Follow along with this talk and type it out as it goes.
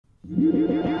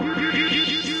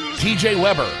TJ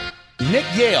Weber, Nick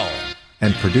Yale,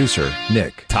 and producer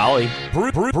Nick Tolly.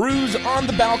 Brews on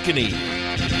the Balcony.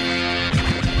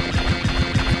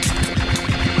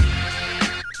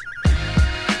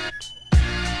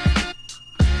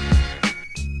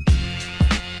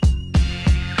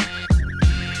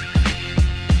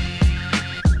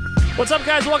 What's up,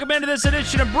 guys? Welcome into this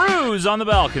edition of Brews on the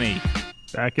Balcony.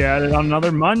 Back at it on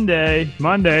another Monday.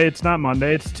 It's not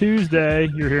Monday, it's Tuesday.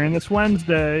 You're hearing this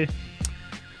Wednesday.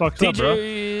 Fuck's up, bro?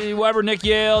 TJ Weber, Nick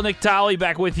Yale, Nick Tolly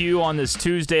back with you on this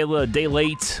Tuesday, a day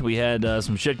late. We had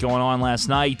some shit going on last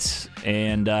night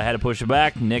and had to push it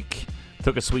back. Nick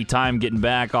took a sweet time getting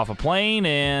back off a plane,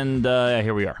 and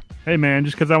here we are. Hey, man,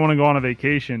 just because I want to go on a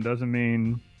vacation doesn't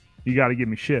mean you got to give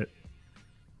me shit.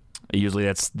 Usually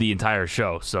that's the entire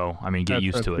show, so, I mean, get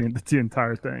used to it. That's the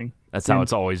entire thing. That's how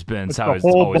it's always been. It's how the it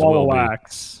whole always ball will of be.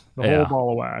 wax. The whole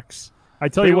ball of wax. I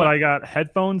tell you what, I got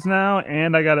headphones now,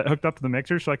 and I got it hooked up to the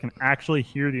mixer so I can actually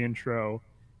hear the intro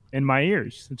in my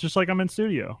ears. It's just like I'm in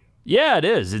studio. Yeah, it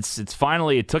is. It's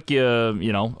finally, it took you,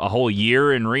 a whole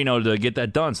year in Reno to get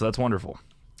that done, so that's wonderful.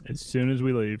 As soon as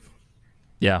we leave.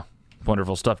 Yeah,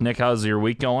 wonderful stuff. Nick, how's your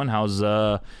week going? How's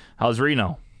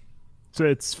Reno? So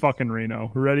it's fucking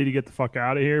Reno. We're ready to get the fuck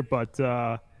out of here, but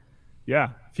yeah,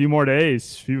 a few more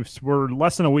days. We're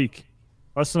less than a week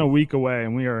away,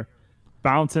 and we are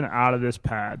bouncing out of this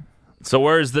pad. So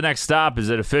where's the next stop? Is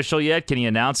it official yet? Can you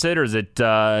announce it, or is it?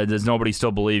 Does nobody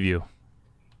still believe you?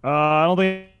 I don't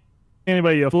think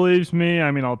anybody believes me.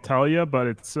 I mean, I'll tell you, but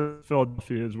it's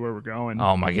Philadelphia is where we're going.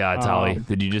 Oh my God, Tolly!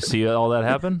 Did you just see all that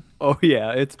happen? Oh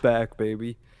yeah, it's back,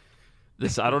 baby.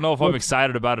 I don't know if I'm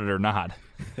excited about it or not.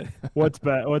 What's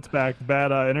back?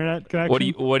 Bad internet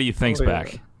connection. What do you think's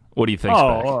back? What do you think's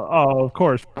back? Oh, of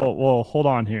course. Well, hold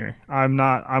on here. I'm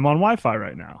on Wi-Fi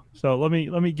right now. So let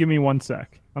me give me 1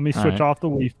 sec. Let me switch off the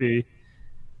Wi-Fi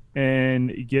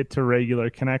and get to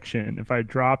regular connection. If I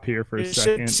drop here for a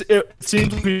second, it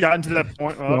seems we've gotten to that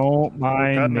point. Don't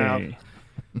mind me.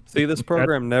 See, this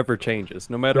program never changes.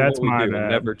 No matter what we do, it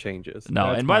never changes. No,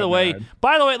 That's and by the way,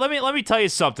 bad. let me tell you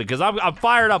something, because I'm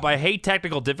fired up. I hate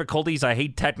technical difficulties. I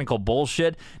hate technical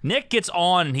bullshit. Nick gets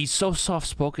on, and he's so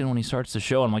soft-spoken when he starts the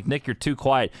show. I'm like, Nick, you're too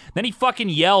quiet. Then he fucking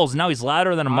yells, and now he's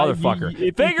louder than a motherfucker.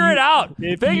 Figure it out.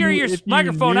 Figure your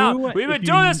microphone out. We've been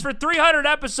doing this for 300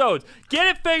 episodes. Get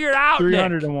it figured out,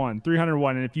 301. Nick.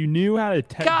 301. And if you knew how to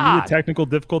do the technical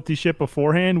difficulty shit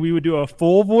beforehand, we would do a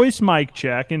full voice mic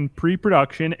check in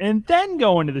pre-production and then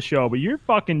go into the show. But your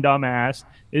fucking dumbass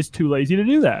is too lazy to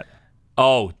do that.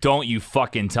 Oh, don't you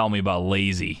fucking tell me about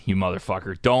lazy, you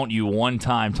motherfucker. Don't you one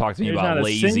time talk to me about not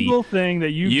lazy. A single thing that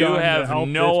you've done to have help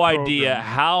no this idea program.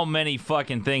 how many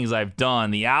fucking things I've done,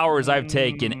 the hours I've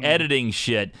taken editing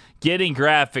shit, getting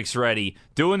graphics ready,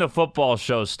 doing the football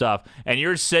show stuff, and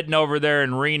you're sitting over there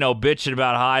in Reno bitching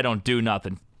about how I don't do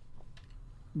nothing.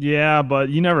 Yeah, but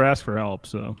you never ask for help,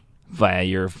 so.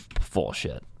 You're full of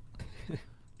shit.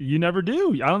 You never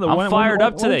do. I don't know. I'm fired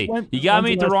up today. You got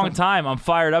me at the wrong time. I'm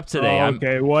fired up today.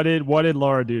 Okay, what did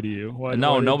Laura do to you?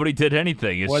 Nobody did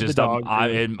anything. It's just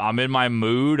I'm in my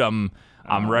mood. I'm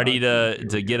ready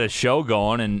to get a show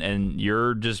going, and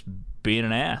you're just being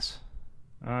an ass.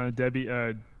 Debbie,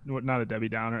 not a Debbie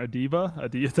Downer, a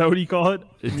diva. Is that what you call it?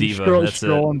 A diva.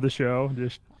 Scroll on the show.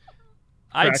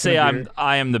 I'd say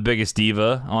I am the biggest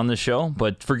diva on the show,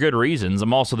 but for good reasons.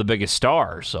 I'm also the biggest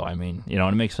star, so I mean,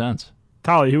 it makes sense.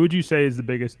 Tolly, who would you say is the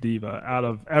biggest diva out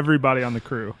of everybody on the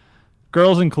crew?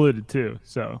 Girls included, too,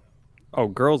 so. Oh,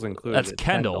 girls included. That's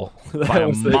Kendall by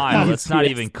a mile. That's not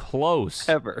even close.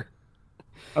 Ever.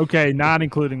 Okay, not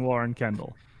including Lauren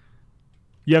Kendall.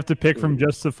 You have to pick from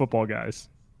just the football guys.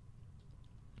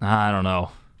 I don't know.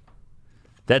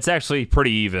 That's actually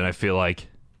pretty even, I feel like.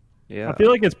 Yeah. I feel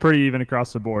like it's pretty even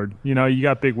across the board. You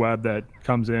got Big Web that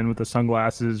comes in with the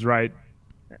sunglasses right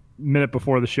minute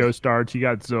before the show starts. You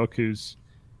got Zook, who's,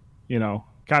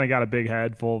 kind of got a big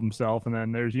head full of himself, and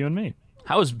then there's you and me.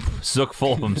 How is Zook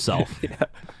full of himself? Yeah.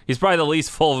 He's probably the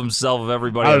least full of himself of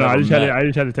everybody. I don't know. I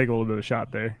just had to take a little bit of a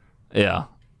shot there. Yeah,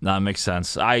 that makes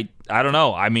sense. I don't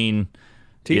know. I mean,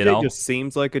 TJ just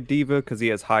seems like a diva because he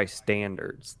has high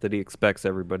standards that he expects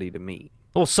everybody to meet.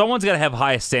 Well, someone's got to have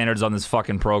high standards on this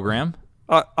fucking program.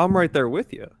 I'm right there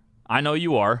with you. I know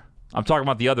you are. I'm talking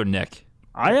about the other Nick.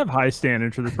 I have high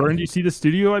standards for this. Did you see the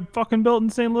studio I fucking built in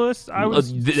St. Louis? I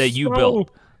was that you built.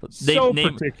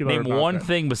 Particular. Name one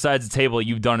thing besides the table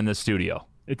you've done in the studio.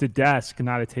 It's a desk,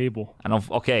 not a table. I don't.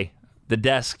 Okay, the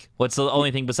desk. What's the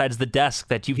only thing besides the desk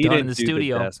that you've done in the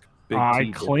studio? Big I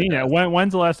T clean did it. that.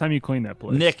 When's the last time you cleaned that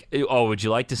place? Nick, would you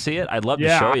like to see it? I'd love to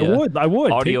Yeah, show you. I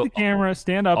would. Audio- Take the camera,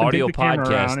 stand up, and Audio take the camera podcast.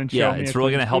 around and show Yeah, me it's a really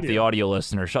clean going to help the studio. audio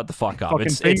listener. Shut the fuck up.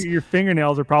 Fucking your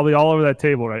fingernails are probably all over that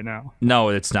table right now. No,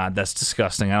 it's not. That's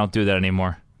disgusting. I don't do that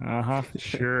anymore.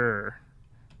 Sure.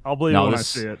 I'll believe it when I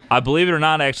see it. I believe it or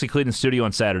not, I actually cleaned the studio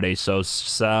on Saturday, so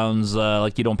sounds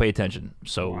like you don't pay attention.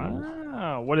 So Wow.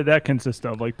 What did that consist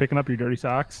of? Like picking up your dirty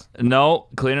socks? no,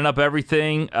 cleaning up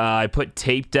everything. I put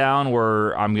tape down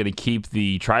where I'm going to keep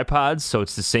the tripods, so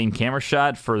it's the same camera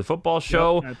shot for the football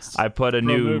show. that's I put a pro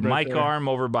new move right mic there. arm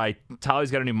over by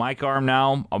Tolly's got a new mic arm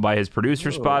now by his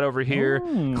producer spot over here.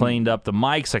 Cleaned up the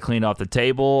mics. I cleaned off the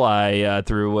table. I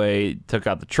took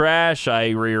out the trash. I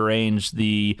rearranged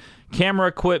the camera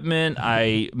equipment.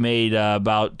 I made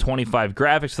about 25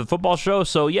 graphics for the football show.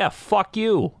 So yeah, fuck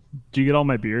you. Did you get all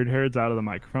my beard hairs out of the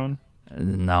microphone?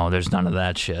 No, there's none of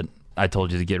that shit. I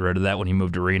told you to get rid of that when you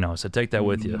moved to Reno, so take that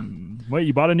with you. Wait,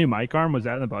 you bought a new mic arm? Was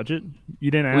that in the budget?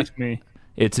 You didn't ask me.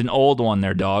 It's an old one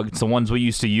there, dog. It's the ones we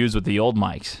used to use with the old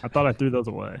mics. I thought I threw those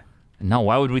away. No,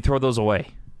 why would we throw those away?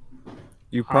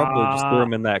 You probably just threw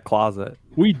them in that closet.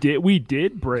 We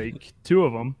did break 2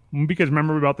 of them because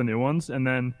remember we bought the new ones and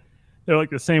then they're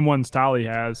like the same ones Tolly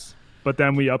has, but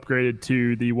then we upgraded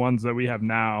to the ones that we have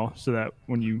now so that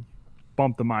when you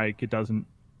bump the mic, it doesn't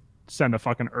send a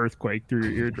fucking earthquake through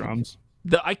your eardrums.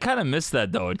 I kind of missed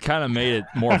that, though. It kind of made it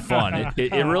more fun.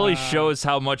 It really shows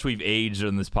how much we've aged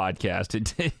in this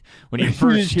podcast. When you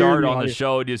first just hear start the on the audio.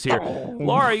 show, you just hear,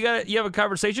 Laura, you have a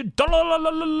conversation?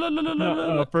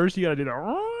 First, you got to do the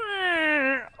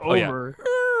over.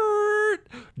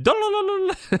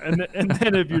 And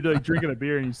then if you're like drinking a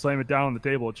beer and you slam it down on the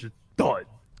table, it's just thud.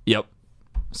 Yep.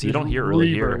 So you don't hear really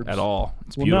here Reverbs. at all.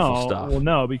 It's beautiful stuff. Well,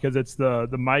 no, because it's the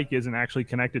mic isn't actually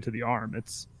connected to the arm.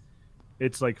 It's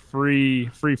like free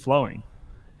flowing.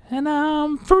 And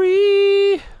I'm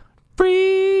free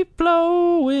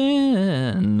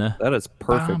flowing. That is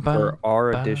perfect Ba, for ba,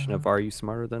 our ba. edition of Are You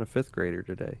Smarter Than a Fifth Grader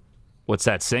today. What's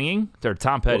that, singing? They're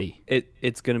Tom Petty.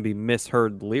 It's going to be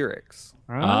misheard lyrics.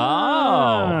 Oh,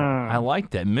 I like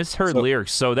that. Misheard So-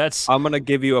 lyrics. So that's I'm going to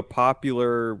give you a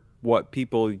popular, what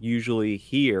people usually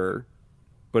hear,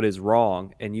 but is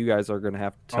wrong, and you guys are going to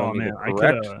have to tell Oh, me man, the I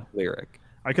correct coulda- lyric.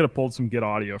 I could have pulled some good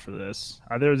audio for this.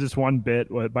 There was this one bit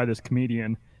by this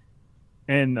comedian,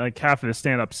 and like half of his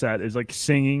stand-up set is like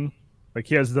singing. Like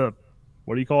he has the,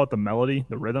 what do you call it? The melody,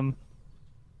 the rhythm,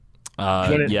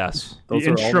 yes. Those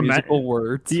the are all musical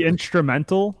words. the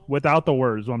instrumental without the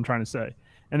words. What I'm trying to say,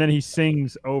 and then he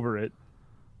sings over it,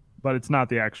 but it's not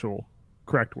the actual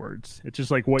correct words. It's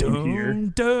just like what you hear.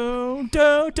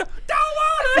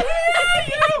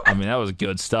 I mean, that was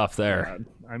good stuff there.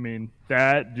 I mean,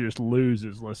 that just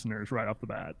loses listeners right off the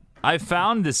bat. I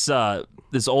found this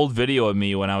old video of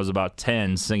me when I was about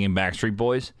 10 singing Backstreet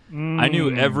Boys. I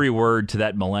knew every word to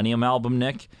that Millennium album,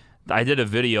 Nick. I did a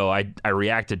video. I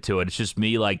reacted to it. It's just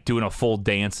me like doing a full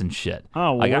dance and shit.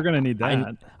 Oh, well, Like, we're gonna need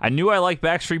that. I knew I liked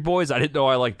Backstreet Boys. I didn't know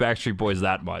I liked Backstreet Boys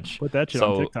that much. Put that shit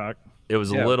So, on TikTok. It was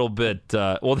a little bit.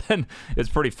 Well, then it's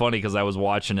pretty funny because I was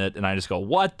watching it and I just go,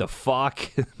 "What the fuck?"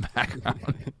 in the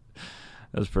background.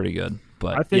 That was pretty good. I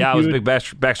But think yeah, I was a you big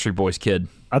Backstreet Boys kid.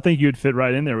 I think you'd fit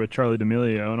right in there with Charlie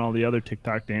D'Amelio and all the other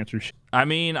TikTok dancers. I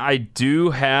mean, I do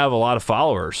have a lot of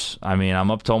followers. I mean,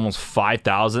 I'm up to almost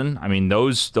 5,000. I mean,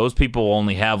 those people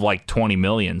only have like 20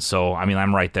 million. So I mean,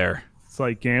 I'm right there. It's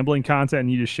like gambling content and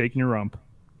you just shaking your rump.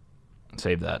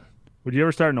 Save that. Would you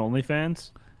ever start an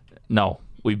OnlyFans? No,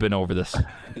 we've been over this.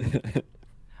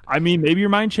 I mean, maybe your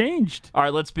mind changed. All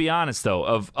right, let's be honest though.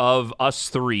 Of us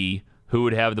three, who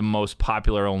would have the most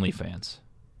popular OnlyFans?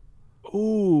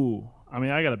 Ooh, I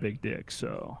mean, I got a big dick,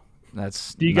 so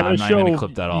That's do you I'm gotta not show? even gonna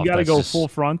clip that off. You gotta That's go just full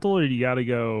frontal, or you gotta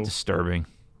go? disturbing.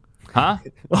 Huh?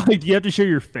 Like, do you have to show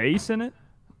your face in it?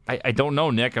 I don't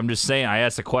know, Nick. I'm just saying. I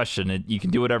asked a question. You can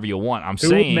do whatever you want. I'm Who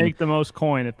saying would make the most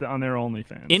coin on their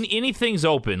OnlyFans? anything's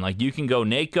open. Like you can go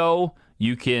Nako.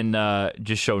 You can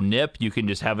just show nip. You can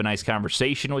just have a nice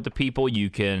conversation with the people. You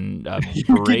can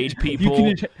berate people. You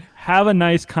can just have a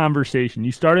nice conversation.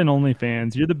 You start an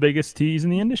OnlyFans. You're the biggest tease in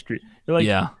the industry. You're like,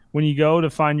 Yeah. when you go to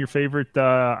find your favorite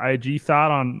IG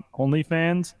thought on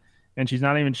OnlyFans, and she's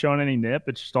not even showing any nip.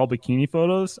 It's just all bikini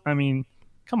photos. I mean,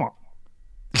 come on.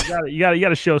 You got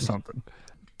to show something.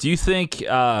 Do you think?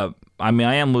 I mean,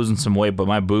 I am losing some weight, but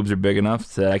my boobs are big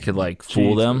enough that I could like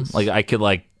fool them. Jesus. Like I could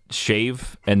like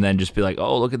shave and then just be like,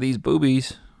 "Oh, look at these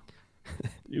boobies."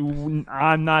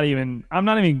 I'm not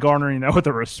even garnering that with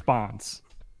a response.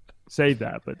 Save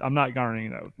that, but I'm not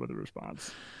garnering that with a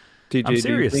response. TJ, I'm do you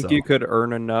serious, think though. you could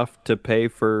earn enough to pay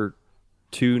for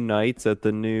 2 nights at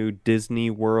the new Disney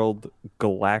World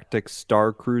Galactic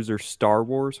Star Cruiser Star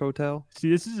Wars Hotel? See,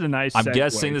 this is a nice I'm segue.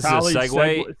 guessing this is a College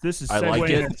segue. This is I like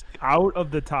segueing it. us out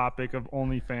of the topic of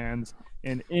OnlyFans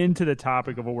and into the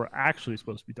topic of what we're actually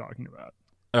supposed to be talking about.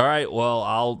 All right, well,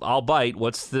 I'll bite.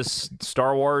 What's this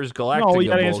Star Wars Galactica No, you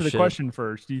got to answer the bullshit? question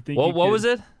first. Do you think? Well, what was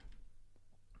it?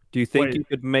 Do you think Wait. you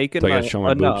could make it Do I gotta show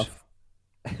my boobs?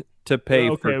 enough to pay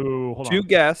Okay, for wait, hold 2 on.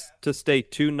 guests to stay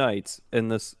 2 nights in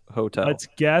this hotel? Let's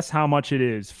guess how much it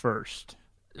is first.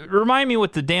 Remind me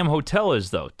what the damn hotel is,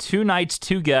 though. 2 nights,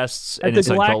 2 guests, At and the it's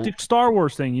Galactic Star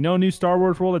Wars thing, you know, new Star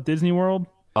Wars World at Disney World.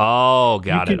 Oh,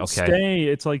 got you it. can Okay. Stay.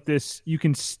 It's like this. You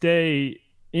can stay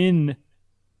in,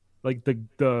 like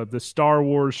the Star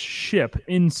Wars ship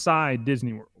inside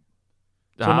Disney World.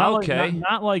 So not like, okay.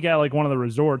 not like at like one of the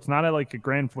resorts, not at like a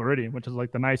Grand Floridian, which is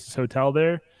like the nicest hotel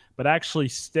there, but actually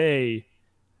stay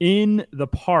in the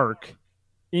park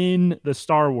in the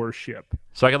Star Wars ship.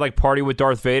 So I could like party with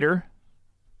Darth Vader.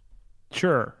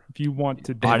 Sure, if you want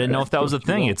to. Do I didn't know if that was a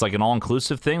thing. It's like an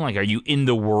all-inclusive thing. Like, are you in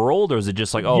the world, or is it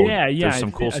just like, oh, Yeah, there's some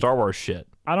I cool thi- Star Wars shit?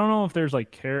 I don't know if there's like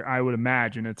care. I would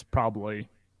imagine it's probably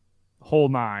whole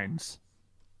nines,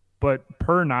 but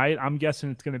per night, I'm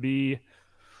guessing it's going to be.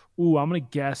 Ooh, I'm going to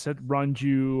guess it runs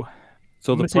you.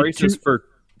 So I'm the gonna say prices two- for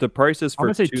the prices I'm for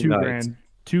going to say 2 2 nights. grand.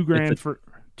 2 grand It's for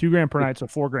 2 grand per night, so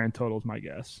 4 grand total is my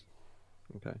guess.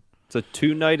 Okay. It's a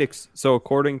 2-night so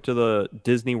according to the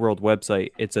Disney World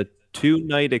website, it's a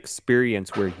 2-night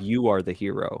experience where you are the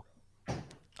hero.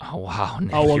 Oh wow,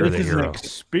 Nick, Oh well, you're this the is an hero.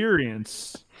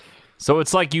 experience. So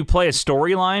it's like you play a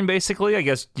storyline, basically. I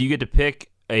guess. Do you get to pick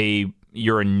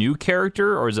you're a new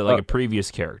character, or is it like a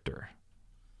previous character?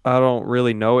 I don't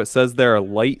really know. It says there are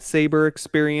lightsaber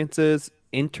experiences,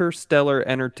 interstellar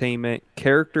entertainment,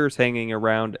 characters hanging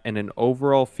around, and an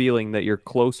overall feeling that you're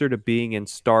closer to being in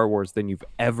Star Wars than you've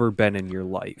ever been in your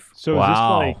life. So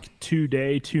Wow. is this like 2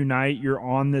 day, 2 night? You're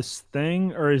on this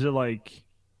thing, or is it like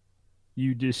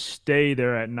you just stay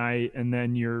there at night and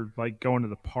then you're like going to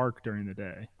the park during the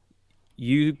day?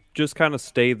 You just kind of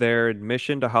stay there.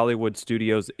 Admission to Hollywood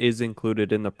Studios is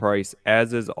included in the price,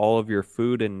 as is all of your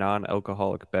food and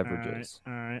non-alcoholic beverages.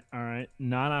 All right.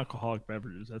 Non-alcoholic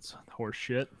beverages. That's horse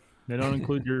shit. They don't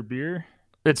include your beer.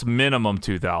 It's minimum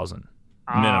 2,000.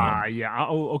 Minimum. Yeah.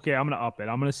 Oh, okay. I'm gonna up it.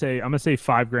 I'm gonna say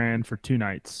 5 grand for 2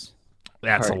 nights.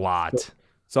 That's All a right. lot.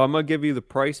 So I'm going to give you the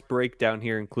price breakdown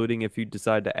here, including if you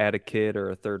decide to add a kid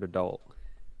or a third adult.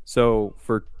 So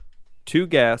for 2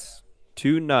 guests,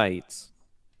 2 nights,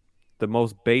 the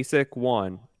most basic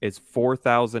one is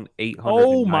 $4,800.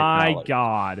 Oh my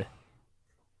god.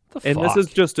 And this is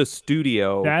just a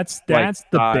studio. That's like,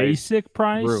 the size basic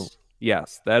price. room.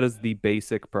 Yes, that is the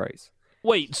basic price.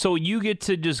 Wait, so you get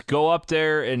to just go up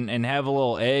there and have a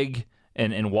little egg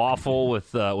and waffle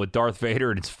with Darth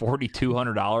Vader, and it's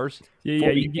 $4,200. Yeah.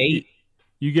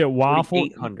 You get waffle.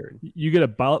 $4,800. You get a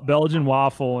Belgian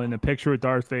waffle and a picture with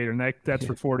Darth Vader, and that's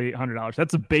for $4,800.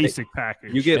 That's a basic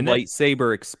package. You get And that-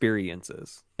 lightsaber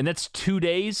experiences. And that's 2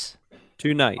 days?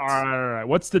 2 nights. all right.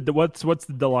 What's the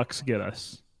deluxe get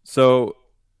us? So,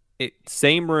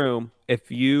 same room. If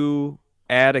you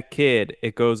add a kid,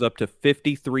 it goes up to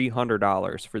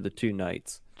 $5,300 for the 2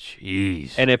 nights.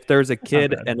 Jeez. And if there's a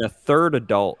kid bad. and a third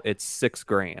adult, it's $6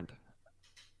 grand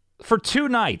For 2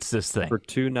 nights, this thing. for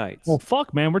 2 nights. Well,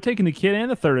 fuck, man, we're taking the kid and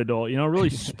the third adult. Really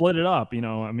split it up.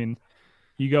 I mean,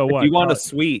 you go if what? you want a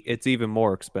suite, it's even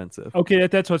more expensive. Okay,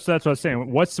 that's what I'm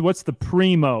saying. What's the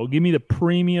primo? Give me the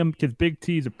premium, because Big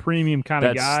T's a premium kind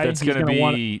of guy. That's He's going to gonna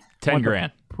want be 10 the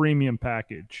grand. premium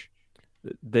package.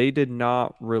 They did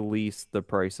not release the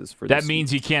prices for That this.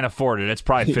 means you can't afford it. It's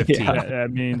probably 15.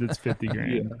 That means it's 50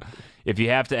 grand. If you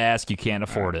have to ask, you can't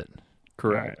afford it.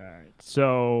 correct. All right.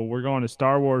 So we're going to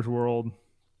Star Wars World.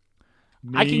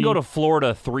 I can Me- go to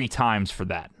Florida 3 times for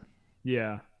that.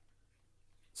 Yeah.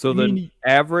 So the mean-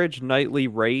 average nightly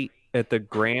rate at the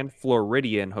Grand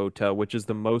Floridian Hotel, which is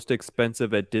the most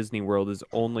expensive at Disney World, is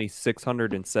only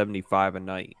 $675 a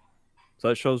night. So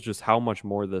that shows just how much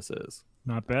more this is.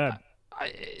 Not bad.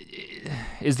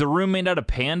 Is the room made out of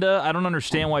panda? I don't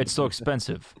understand why it's so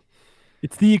expensive.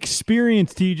 It's the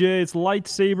experience, TJ. It's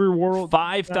lightsaber world.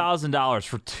 $5,000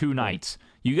 for 2 nights.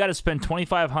 You got to spend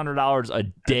 $2,500 a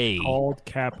day. Called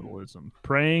capitalism.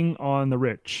 Preying on the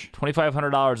rich.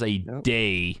 $2,500 a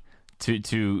day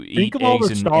to eat of all eggs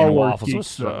the and, Star and Wars waffles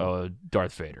geeks, with though.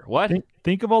 Darth Vader. What?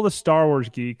 Think of all the Star Wars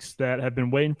geeks that have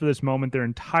been waiting for this moment their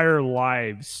entire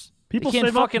lives. People They can't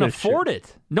save up fucking for this afford shit.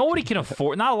 it. Nobody can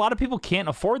afford. Not a lot of people can't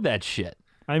afford that shit.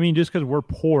 I mean, just because we're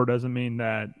poor doesn't mean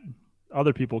that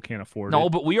other people can't afford No,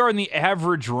 it. but we are in the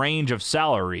average range of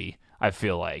salary. I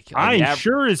feel like. I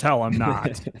sure as hell I'm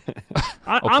not.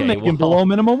 I'm Okay, making below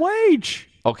minimum wage.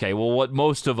 Okay, well, what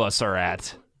most of us are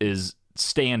at is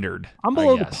standard. I'm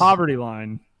below the poverty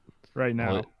line right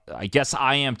now. Well, I guess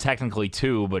I am technically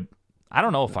too, but I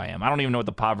don't know if I am. I don't even know what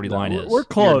the poverty line is. We're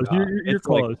close. You're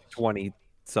close. Like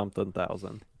 20-something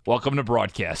thousand. Welcome to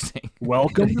broadcasting.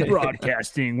 Welcome to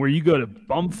broadcasting, where you go to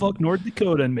bumfuck North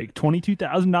Dakota and make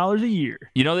 $22,000 a year.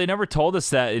 You know, they never told us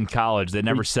that in college. They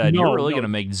never said you're really going to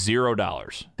make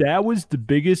 $0. That was the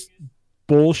biggest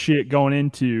bullshit going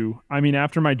into. I mean,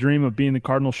 after my dream of being the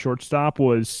Cardinals shortstop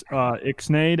was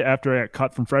Ixnade after I got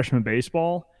cut from freshman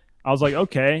baseball, I was like,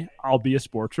 okay, I'll be a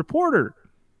sports reporter.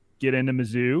 Get into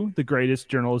Mizzou, the greatest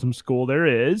journalism school there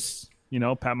is. You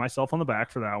know, pat myself on the back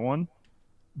for that one.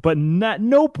 But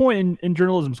no point in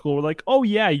journalism school we're like, oh,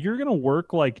 yeah, you're going to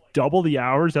work like double the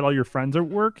hours that all your friends are at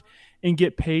work and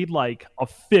get paid like a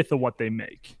fifth of what they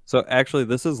make. So actually,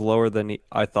 this is lower than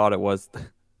I thought it was.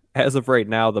 As of right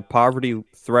now, the poverty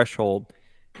threshold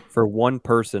for one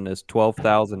person is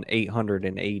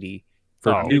 12,880.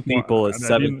 For two people is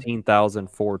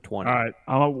 17,420. All right,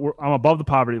 I'm above the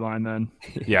poverty line then.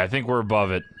 Yeah, I think we're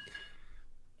above it.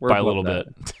 We're by a little bit.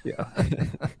 Yeah.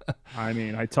 I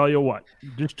mean, I tell you what,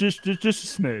 just a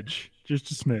smidge.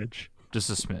 Just a smidge.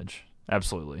 Just a smidge.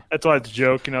 Absolutely. That's why it's a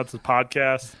joke. You know, it's a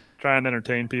podcast. Try and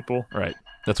entertain people. Right.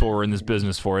 That's what we're in this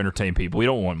business for, entertain people. We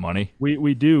don't want money.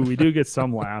 We do get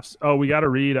some laughs. Oh, we got to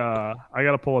read. I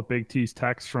got to pull up Big T's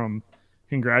text from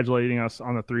congratulating us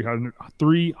on the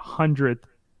 300th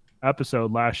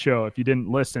episode last show. If you didn't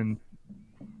listen,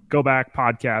 go back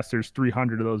podcast. There's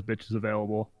 300 of those bitches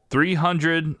available.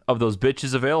 300 of those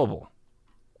bitches available.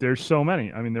 There's so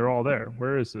many. I mean, they're all there.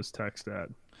 Where is this text at?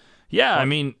 Yeah, I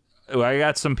mean, I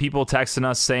got some people texting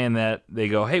us saying that they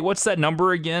go, hey, what's that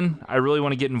number again? I really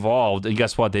want to get involved. And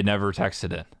guess what? They never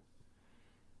texted it.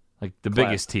 Like the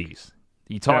biggest tease.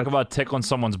 You talk about tickling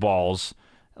someone's balls.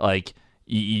 Like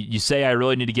you say, I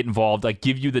really need to get involved. I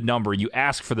give you the number. You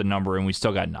ask for the number, and we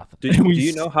still got nothing. Do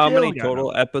you know how many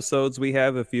total episodes we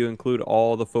have if you include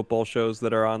all the football shows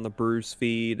that are on the Brews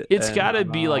feed? It's got to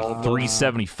be like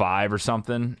 375 or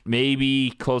something.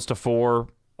 Maybe close to 4.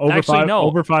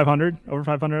 Over 500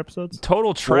 episodes.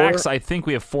 Total tracks, I think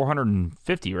we have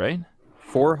 450, right?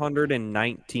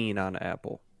 419 on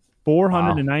Apple.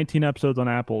 419 episodes on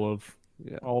Apple of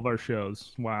all of our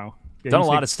shows. Wow. Yeah, done a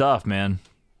lot of stuff, man.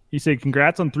 He said,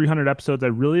 congrats on 300 episodes. I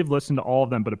really have listened to all of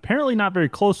them, but apparently not very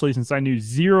closely since I knew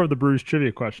 0 of the Brews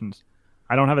trivia questions.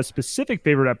 I don't have a specific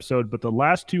favorite episode, but the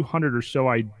last 200 or so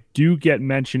I do get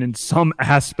mentioned in some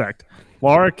aspect.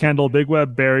 Laura, Kendall, Big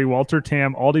Web, Barry, Walter,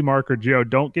 Tam, Aldi, Mark, or Joe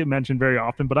don't get mentioned very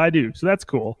often, but I do, so that's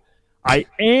cool. I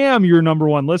am your number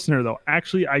one listener, though.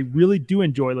 Actually, I really do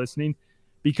enjoy listening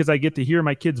because I get to hear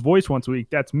my kid's voice once a week.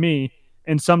 That's me.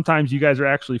 And sometimes you guys are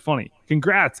actually funny.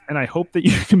 Congrats, and I hope that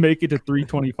you can make it to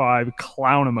 325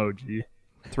 clown emoji.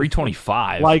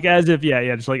 325? Like as if,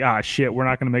 just like, shit, we're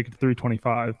not going to make it to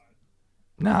 325.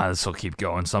 Nah, this will keep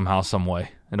going somehow, some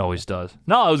way. It always does.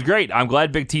 No, it was great. I'm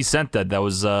glad Big T sent that. That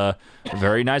was a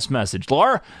very nice message.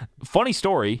 Laura, funny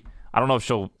story. I don't know if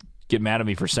she'll get mad at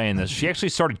me for saying this. She actually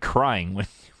started crying when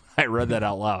I read that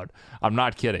out loud. I'm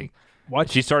not kidding. What?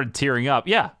 She started tearing up.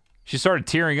 Yeah, she started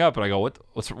tearing up, and I go, what?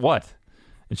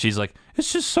 And she's like,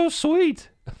 it's just so sweet.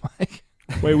 Like,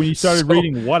 wait, when you started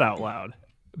reading what out loud?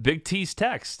 Big T's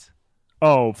text.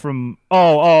 Oh,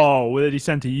 that he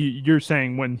sent to you. You're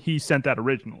saying when he sent that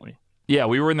originally. Yeah,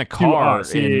 we were in the car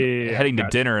heading to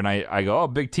dinner, and I go, oh,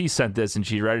 Big T sent this, and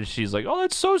she read it. She's like, oh,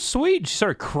 that's so sweet. She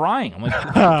started crying. I'm like,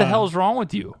 what the hell is wrong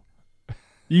with you?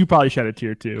 You probably shed a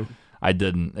tear, too. I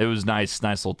didn't. It was nice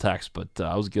little text, but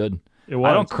I was good. It was.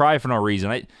 I don't cry for no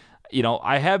reason.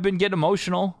 I have been getting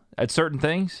emotional at certain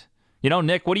things. You know,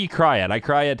 Nick, what do you cry at? I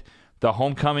cry at the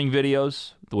homecoming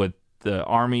videos with the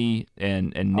Army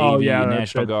and Navy and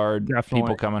National Guard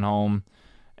people coming home.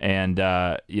 And,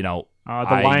 the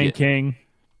Lion King.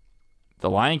 The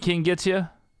Lion King gets you?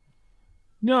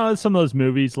 No, some of those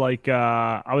movies, like,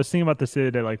 I was thinking about this the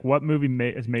other day, like, what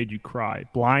movie has made you cry?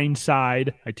 Blind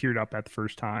Side. I teared up at the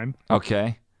first time.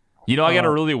 Okay. I got a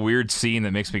really weird scene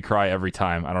that makes me cry every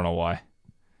time. I don't know why.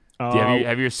 Have you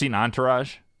ever seen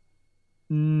Entourage?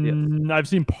 I've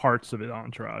seen parts of it,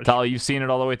 Entourage. Tali, you've seen it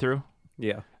all the way through?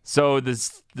 Yeah. So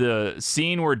the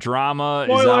scene where drama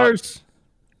Spoilers! is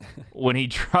out, when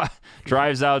he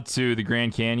drives out to the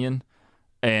Grand Canyon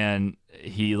and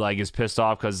he is pissed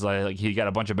off because he got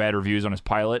a bunch of bad reviews on his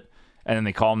pilot, and then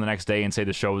they call him the next day and say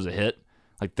the show was a hit.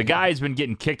 Like, the guy's been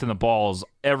getting kicked in the balls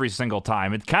every single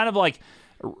time. It's kind of like,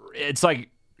 it's like,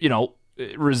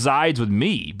 resides with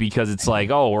me because it's like,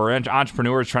 oh, we're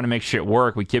entrepreneurs trying to make shit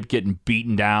work. We keep getting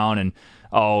beaten down and,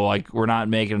 oh, like we're not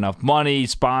making enough money,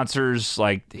 sponsors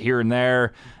like here and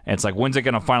there. And it's like, when's it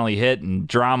going to finally hit? And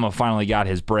drama finally got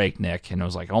his break, Nick. And it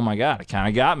was like, oh my God, it kind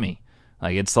of got me.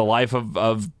 Like it's the life of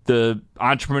the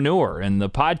entrepreneur and the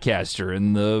podcaster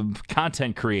and the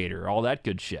content creator, all that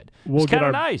good shit. It's kind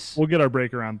of nice. We'll get our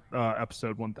break around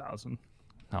episode 1000.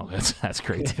 Oh, that's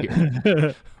great to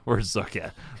hear. Where's Zook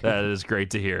at? That is great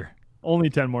to hear.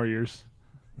 Only 10 more years.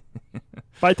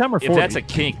 By the time we're 40. If that's a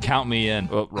kink, count me in.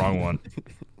 Oh, wrong one.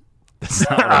 That's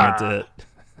not what I meant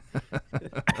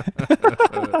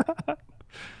to.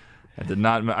 I did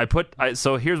not.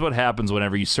 So here's what happens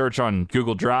whenever you search on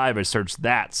Google Drive. I search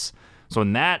that's. So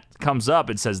when that comes up,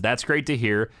 it says, that's great to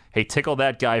hear. Hey, tickle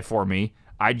that guy for me.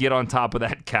 I'd get on top of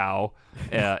that cow.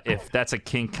 If that's a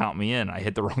kink, count me in. I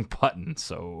hit the wrong button.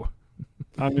 So.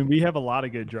 I mean, we have a lot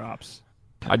of good drops.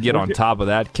 I'd get on top of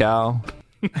that cow.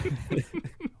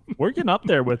 We're getting up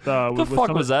there with. What the fuck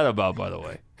was that about, by the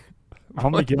way?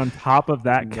 I'm gonna get on top of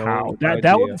that cow.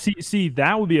 That would see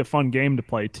that would be a fun game to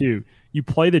play too. You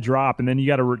play the drop, and then you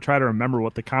got to try to remember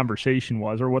what the conversation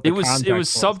was or what the context was. It was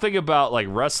something about like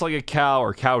wrestling a cow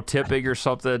or cow tipping or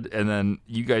something, and then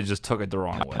you guys just took it the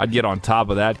wrong way. I'd get on top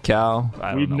of that cow.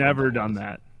 We've never done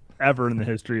that ever in the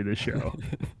history of this show.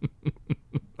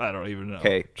 I don't even know.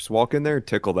 Okay, just walk in there and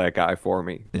tickle that guy for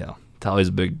me. Yeah, Tally's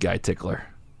a big guy tickler.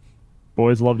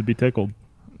 Boys love to be tickled.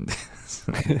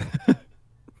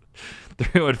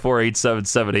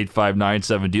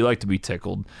 314-877-8597. Do you like to be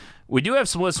tickled? We do have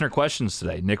some listener questions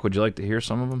today. Nick, would you like to hear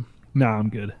some of them? No, I'm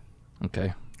good.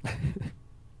 Okay.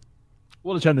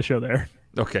 We'll just end the show there.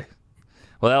 Okay.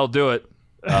 Well, that'll do it.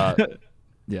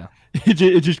 Yeah.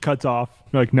 It just cuts off.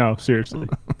 You're like, no, seriously.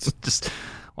 It's just...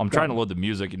 I'm trying to load the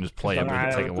music and just play it, but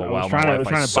it's taking a little while. My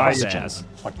Wi-Fi sucks ass.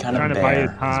 What kind of bear is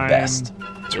best?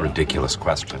 It's a ridiculous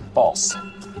question. False.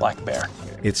 Black bear.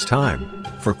 It's time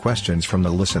for questions from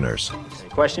the listeners.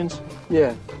 Questions?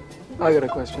 Yeah, I got a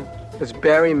question. Does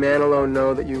Barry Manilow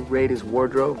know that you raid his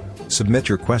wardrobe? Submit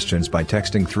your questions by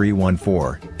texting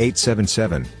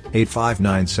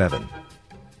 314-877-8597.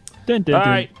 All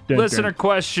right, listener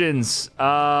questions.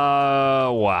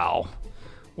 Wow.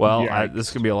 Well,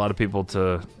 this could be a lot of people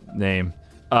to name.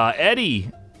 Eddie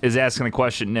is asking a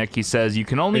question, Nick. He says, you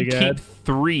can only keep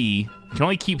three. You can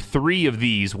only keep three of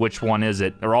these. Which one is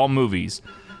it? They're all movies.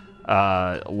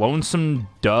 Lonesome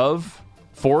Dove,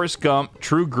 Forrest Gump,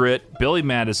 True Grit, Billy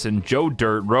Madison, Joe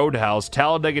Dirt, Roadhouse,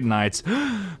 Talladega Nights,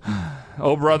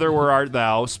 Oh Brother, Where Art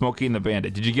Thou, Smokey and the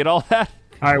Bandit. Did you get all that?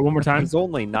 All right, one more time. There's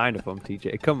only 9 of them,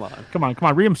 TJ. Come on. Come on.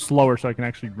 Read them slower so I can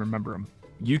actually remember them.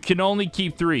 You can only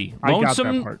keep three. I got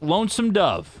that part. Lonesome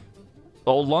Dove.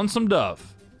 Old Lonesome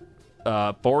Dove.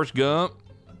 Forrest Gump,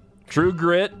 True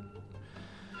Grit,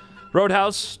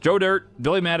 Roadhouse, Joe Dirt,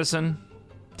 Billy Madison,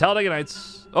 Talladega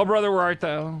Nights, Oh Brother, Where Art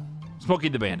Thou, Smokey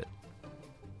the Bandit.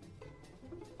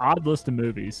 Odd list of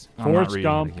movies. I'm Forrest not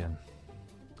Gump. reading it again.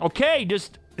 Okay,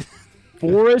 just...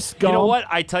 Forrest Gump. You know what?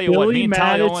 I tell you what, me and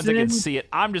Tally are the ones that can Madison. see it.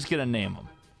 I'm just going to name them.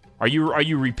 Are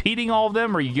you repeating all of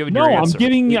them, or are you giving your answer?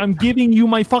 No, I'm giving you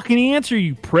my fucking answer,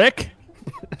 you prick.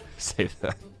 Save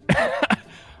that.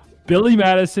 Billy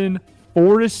Madison,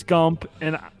 Forrest Gump,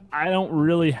 and I don't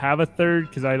really have a third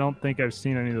because I don't think I've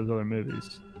seen any of those other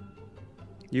movies.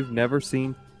 You've never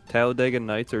seen Talladega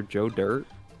Nights or Joe Dirt?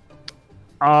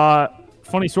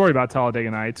 Funny story about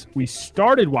Talladega Nights. We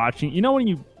started watching, you know when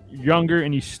you're younger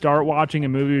and you start watching a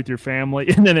movie with your family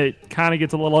and then it kind of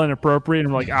gets a little inappropriate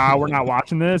and we're like, we're not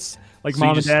watching this. Like So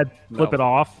mom you and dad flip it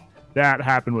off. That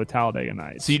happened with Talladega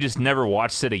Nights. So you just never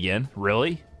watched it again?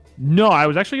 Really? No, I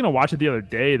was actually going to watch it the other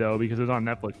day, though, because it was on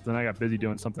Netflix. Then I got busy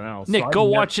doing something else. Nick, So go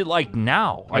I've watch it like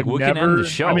now. Like I've we can end the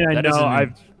show. I mean, I That know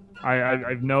isn't-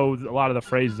 I know a lot of the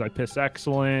phrases. I piss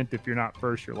excellent. If you're not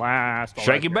first, you're last. all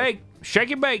Shake that and crap. bake.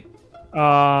 Shake and bake.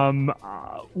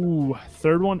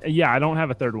 Third one. Yeah, I don't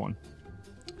have a third one.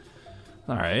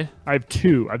 All right. I have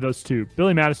two. I have those two.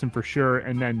 Billy Madison for sure,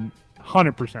 and then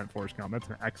 100% Forrest Gump. That's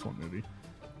an excellent movie.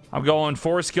 I'm going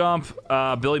Forrest Gump,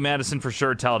 Billy Madison for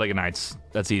sure, Talladega Nights.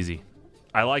 That's easy.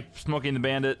 I like Smokey and the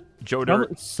Bandit, Joe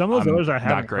Dirt. Some of those others I not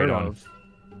haven't great heard on. of.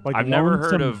 Like I've never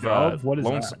heard Lonesome of Dove? What is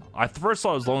Lonesome. that? I first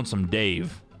thought it was Lonesome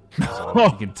Dave. So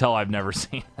you can tell I've never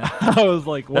seen that. I was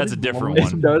like, what That's is a different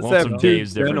Lonesome one. It does Lonesome have two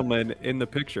Dave's different. gentlemen in the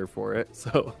picture for it,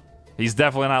 so He's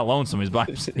definitely not lonesome.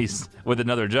 He's with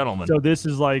another gentleman. So this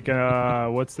is like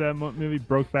what's that movie?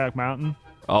 Brokeback Mountain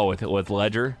Oh, with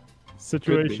Ledger.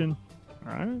 situation.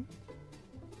 All right.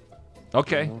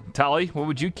 Okay, Tally, what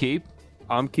would you keep?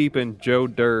 I'm keeping Joe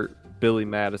Dirt, Billy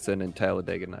Madison, and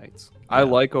Talladega Nights. I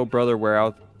like Oh Brother,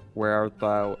 Where Where Art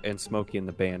Thou, and Smokey and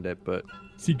the Bandit, but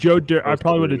See, Joe Dirt. I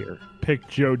probably would career. have picked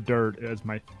Joe Dirt as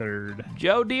my third.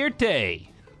 Joe Dirt.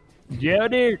 Joe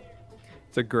Dirt.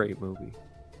 It's a great movie.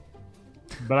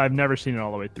 But I've never seen it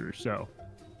all the way through, so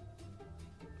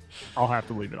I'll have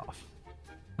to leave it off.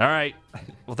 All right.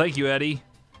 Well, thank you, Eddie.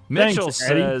 Thanks, Mitchell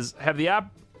Eddie. says, have the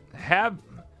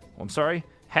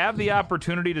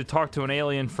opportunity to talk to an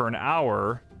alien for an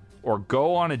hour, or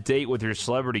go on a date with your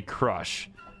celebrity crush.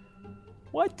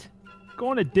 What? Go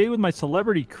on a date with my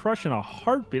celebrity crush in a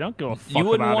heartbeat. I don't give a fuck You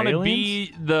wouldn't about want to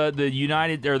aliens. be the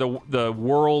United or the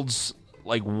world's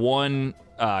like one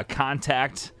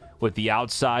contact with the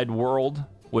outside world,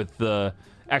 with the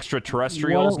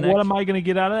extraterrestrials. What am I going to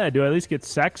get out of that? Do I at least get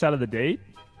sex out of the date?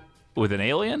 With an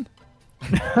alien?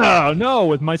 Oh no,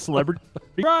 with my celebrity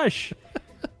crush.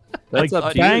 That's Like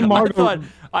up to you. bang Margot.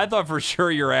 I thought for sure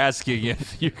you're asking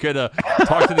if you're gonna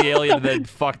talk to the alien and then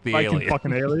fuck the I alien. can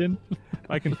fucking alien.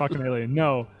 I can fucking alien.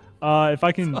 No. If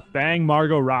I can bang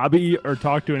Margot Robbie or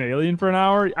talk to an alien for an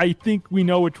hour, I think we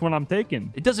know which one I'm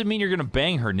taking. It doesn't mean you're gonna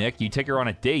bang her, Nick. You take her on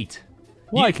a date.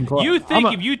 Well, you, I can you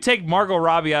think if you take Margot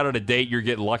Robbie out on a date, you're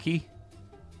getting lucky?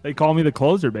 They call me the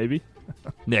closer, baby.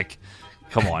 Nick,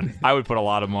 come on. I would put a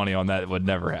lot of money on that. It would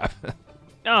never happen.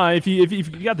 If you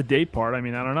got the date part, I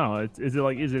mean, I don't know. Is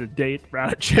it a date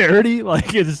out of charity?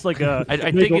 Like, is this like a?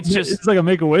 I think it's like a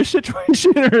Make-A-Wish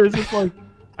situation, or is this like?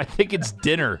 I think it's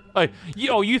dinner. Like,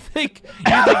 you think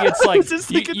it's like Is this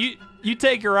like a- you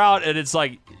take her out and it's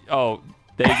like, oh,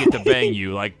 they get to bang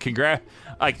you. Like, congrats.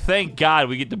 Like, thank God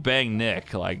we get to bang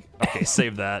Nick. Like, okay,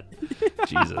 save that.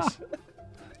 Jesus,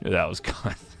 that was good.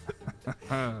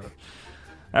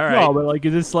 All right. No, but like,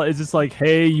 is this like,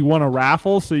 hey, you won a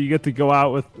raffle, so you get to go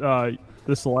out with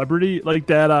the celebrity like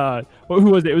that? Who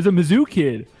was it? It was a Mizzou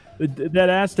kid that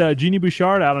asked Jeannie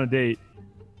Bouchard out on a date,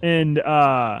 and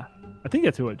I think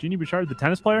that's who it. Jeannie Bouchard, the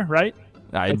tennis player, right?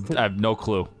 I have no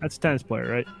clue. That's a tennis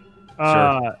player, right?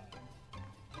 Sure.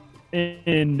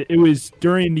 And it was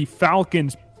during the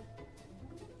Falcons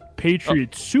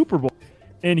Patriots Super Bowl,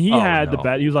 and he had the no.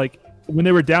 bet. He was like, when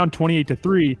they were down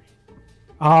 28-3.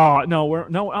 Oh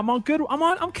no, I'm on good.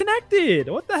 I'm connected.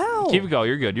 What the hell? Keep it going.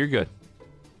 You're good. You're good.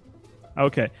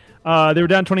 Okay. They were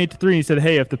down 28-3. And he said,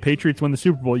 "Hey, if the Patriots win the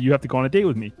Super Bowl, you have to go on a date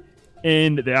with me."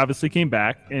 And they obviously came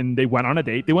back and they went on a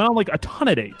date. They went on like a ton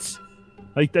of dates.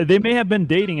 Like they may have been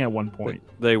dating at one point.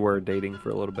 They were dating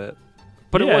for a little bit.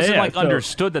 But it wasn't yeah, like so-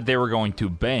 understood that they were going to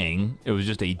bang. It was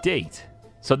just a date.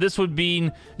 So this would be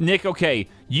Nick. Okay,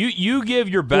 you give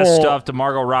your best stuff to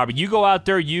Margot Robbie. You go out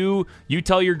there, you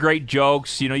tell your great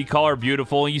jokes. You call her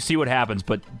beautiful, and you see what happens.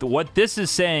 But what this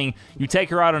is saying, you take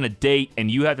her out on a date,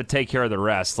 and you have to take care of the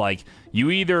rest. Like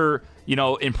you either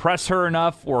impress her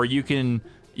enough, or you can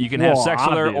have sex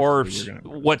with her, or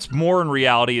what's more in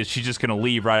reality is she's just gonna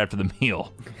leave right after the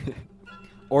meal.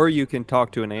 Or you can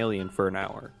talk to an alien for an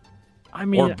hour. I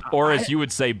mean, or as you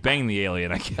would say, bang the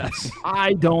alien, I guess.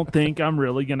 I don't think I'm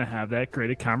really gonna have that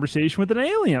great a conversation with an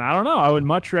alien. I don't know. I would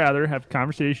much rather have a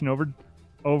conversation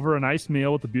over a nice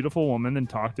meal with a beautiful woman than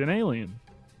talk to an alien.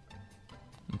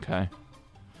 Okay.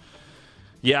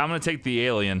 Yeah, I'm gonna take the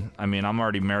alien. I mean, I'm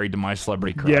already married to my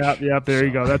celebrity crush. Yeah. There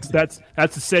you go. That's a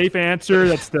safe answer.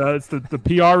 That's the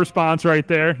PR response right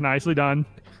there. Nicely done.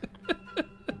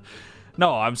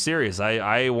 No, I'm serious.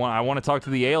 I want to talk to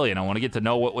the alien. I want to get to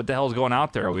know what the hell's going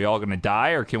out there. Are we all gonna die,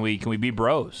 or can we be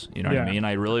bros? You know what I mean?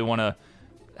 I really want to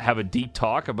have a deep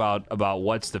talk about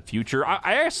what's the future.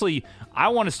 I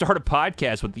want to start a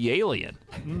podcast with the alien.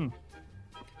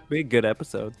 Be a good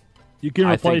episode. You can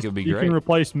I think replace it'd be you great. can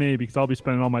replace me because I'll be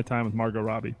spending all my time with Margot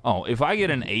Robbie. Oh, if I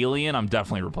get an alien, I'm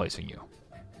definitely replacing you.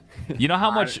 You know how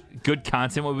much good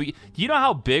content would we? Do you know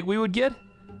how big we would get?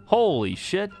 Holy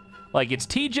shit! Like it's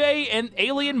TJ and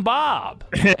Alien Bob.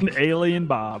 And Alien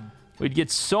Bob. We'd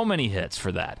get so many hits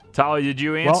for that. Tolly, did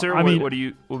you answer? I mean- what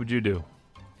would you do?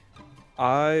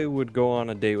 I would go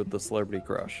on a date with the celebrity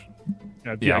crush.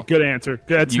 Yeah, good answer.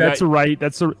 That's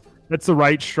the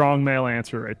right strong male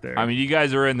answer right there. I mean, you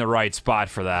guys are in the right spot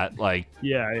for that. Like,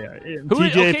 yeah. And Who- TJ,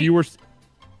 okay. if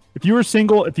you were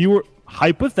single, if you were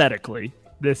hypothetically,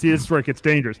 this is where it gets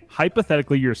dangerous.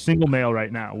 Hypothetically, you're a single male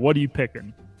right now. What are you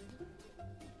picking?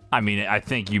 I mean, I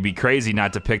think you'd be crazy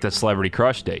not to pick the celebrity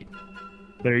crush date.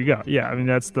 There you go. Yeah, I mean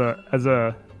that's as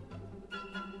a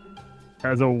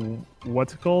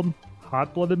what's it called?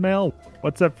 Hot-blooded male?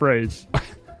 What's that phrase?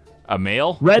 A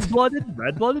male? Red-blooded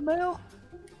male?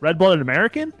 Red-blooded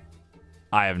American?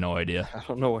 I have no idea. I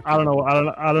don't know what. I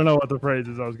don't know what the phrase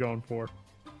is I was going for.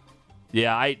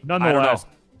 Yeah, I don't Nonetheless, know.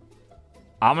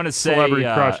 I'm gonna say celebrity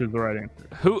crush is the right answer.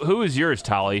 Who is yours,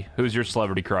 Tolly? Who's your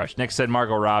celebrity crush? Nick said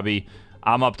Margot Robbie.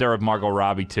 I'm up there with Margot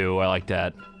Robbie too. I like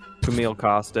that. Camille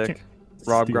Kostick,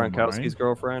 Rob steal Gronkowski's mine.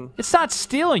 girlfriend. It's not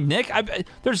stealing, Nick.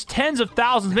 There's tens of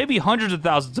thousands, maybe hundreds of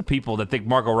thousands of people that think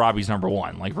Margot Robbie's number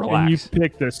one. Like, And you relax.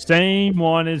 picked the same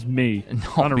one as me. No,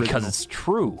 Unoriginal. because it's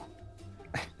true.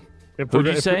 If Who'd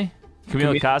we're- you if say?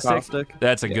 Camille Kostick? Kostick.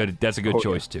 That's a good Oh,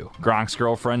 choice too. Gronk's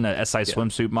girlfriend, the SI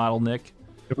swimsuit model, Nick.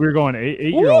 If we were going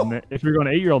eight-year-old Nick, if we were going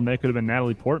 8-year-old Nick, it would have been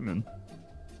Natalie Portman.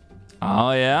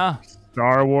 Oh yeah.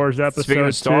 Star Wars episode Speaking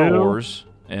of Star 2. Wars,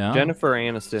 yeah. Jennifer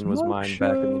Aniston was Smoke mine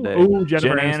back in the day. Ooh,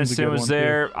 Jennifer Jen Aniston's a good Aniston was one, too.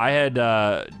 there. I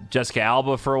had Jessica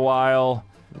Alba for a while.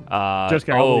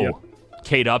 Jessica Alba,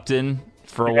 Kate Upton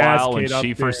for a Yes, while when Kate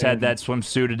she first had Upton. that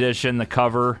swimsuit edition, the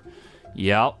cover.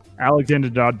 Yep. Alexander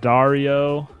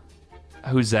Daddario.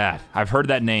 Who's that? I've heard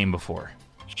that name before.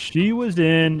 She was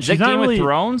in. Is she's that not Game really, of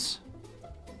Thrones?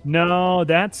 No,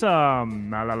 that's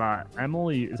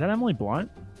Emily. Is that Emily Blunt?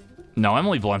 No,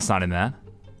 Emily Blunt's not in that.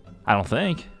 I don't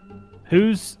think.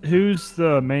 Who's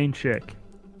the main chick?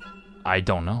 I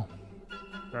don't know.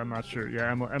 I'm not sure.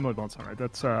 Yeah, Emily Blunt's all right.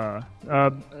 That's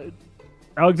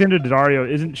Alexander Daddario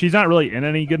isn't. She's not really in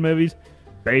any good movies.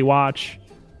 Baywatch.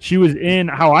 She was in.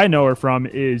 How I know her from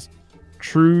is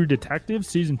True Detective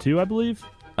season 2, I believe.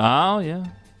 Oh yeah.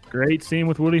 Great scene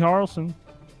with Woody Harrelson.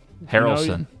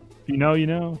 Harrelson. If you know, you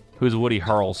know. Who's Woody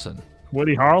Harrelson?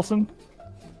 Woody Harrelson.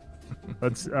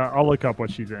 Let's. I'll look up what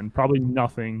she's in. Probably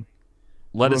nothing.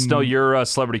 Let us know your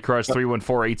celebrity crush,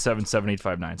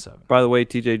 314-877-8597. By the way,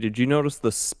 TJ, did you notice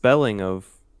the spelling of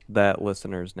that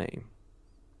listener's name?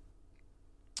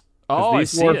 'Cause Oh, I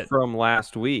these see were it. from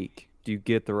last week. Do you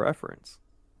get the reference?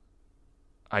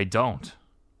 I don't.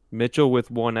 Mitchell with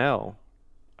 1L.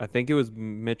 I think it was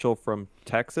Mitchell from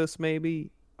Texas,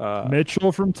 maybe.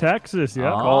 Mitchell from Texas.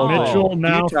 Yeah. Oh. Mitchell A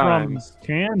now few from times.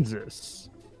 Kansas.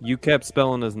 You kept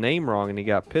spelling his name wrong, and he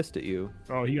got pissed at you.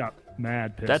 Oh, he got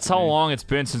mad pissed. That's at how me. long it's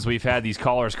been since we've had these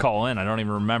callers call in. I don't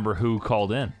even remember who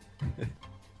called in.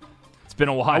 It's been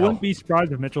a while. I wouldn't be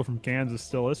surprised if Mitchell from Kansas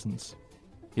still listens.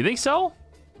 You think so?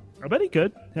 I bet he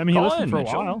could. I mean, he Call listened in, for a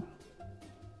Mitchell. while.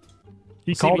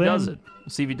 He See if called he in. does it.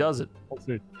 See if he does it. Let's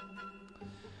see.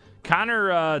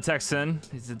 Connor texts in.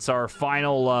 It's our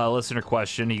final listener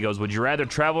question. He goes, would you rather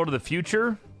travel to the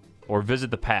future or visit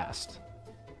the past?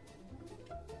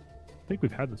 I think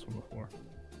we've had this one before.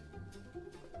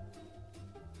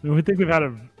 I think we've had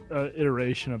a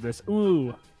iteration of this.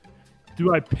 Ooh.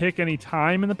 Do I pick any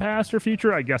time in the past or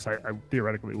future? I guess I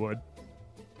theoretically would.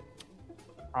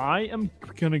 I am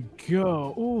going to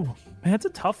go. Ooh, man, it's a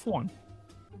tough one.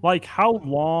 Like, how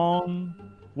long?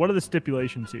 What are the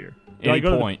stipulations here? Do I Any go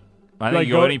to the- point. I do I think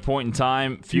you go go- any point in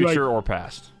time, future or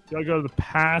past. Do I go to the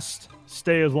past,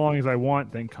 stay as long as I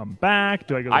want, then come back?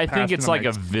 Do I go to the I past think it's and like I'm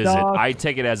a visit. stuck? I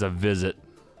take it as a visit.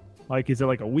 Like, is it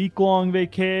like a week-long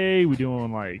vacay? We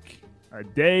doing like a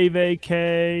day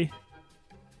vacay?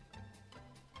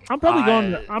 I'm probably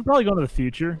going to the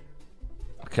future.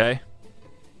 Okay.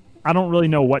 I don't really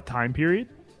know what time period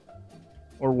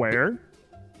or where,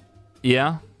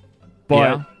 Yeah. but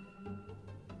Yeah.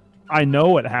 I know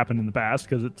what happened in the past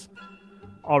because it's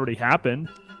already happened.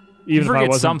 You Even if I forget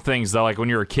wasn't, some things, though. Like when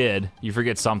you're a kid, you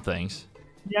forget some things.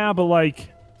 yeah, but like,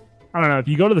 I don't know. If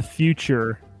you go to the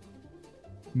future,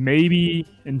 maybe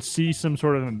and see some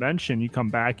sort of invention, you come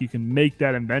back, you can make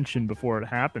that invention before it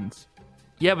happens.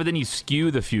 Yeah, but then you skew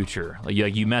the future. Like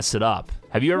you mess it up.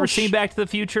 Have you ever Well, seen Back to the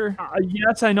Future?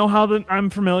 Yes, I know I'm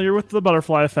familiar with the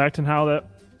butterfly effect and how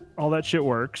all that shit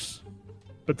works,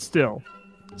 but still.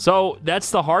 So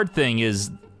that's the hard thing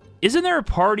isn't there a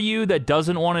part of you that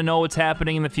doesn't want to know what's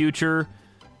happening in the future?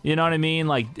 You know what I mean?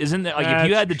 Like, isn't there, like if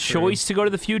you had the That's true. choice to go to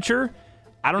the future,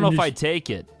 I don't know And if you I'd take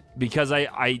it because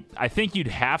I think you'd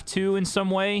have to in some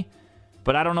way,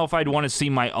 but I don't know if I'd want to see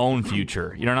my own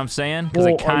future. You know what I'm saying? Because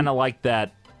I Well, kind of like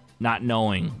that not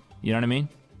knowing. You know what I mean?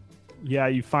 Yeah,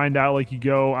 you find out like you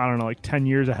go, I don't know, like 10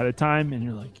 years ahead of time, and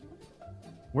you're like,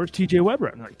 where's TJ Weber?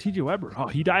 I'm like, TJ Weber, oh,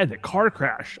 he died in a car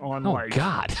crash on Oh like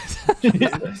God!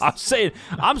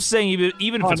 I'm saying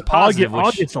even if on it's positive.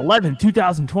 August 11,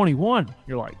 2021.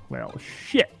 You're like, well,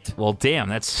 shit. Well, damn,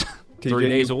 that's 3 TJ,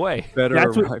 days away. Better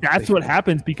That's what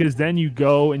happens because then you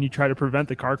go and you try to prevent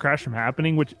the car crash from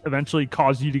happening, which eventually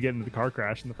caused you to get into the car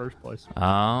crash in the first place.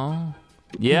 Oh,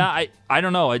 yeah. I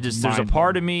don't know. There's a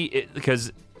part of me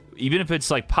because even if it's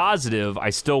like positive, I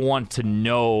still want to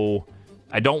know.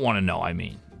 I don't want to know. I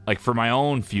mean, like for my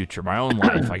own future, my own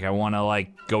life. Like I want to like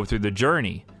go through the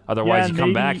journey. Otherwise, Yeah, you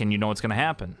come back maybe- and you know what's going to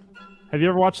happen. Have you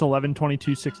ever watched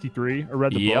 11/22/63 or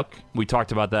read the Yep, book? we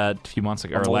talked about that a few months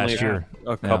ago or I'm only last year.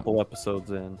 a couple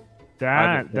episodes in.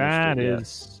 That haven't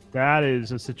finished it yet. that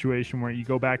is a situation where you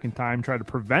go back in time, try to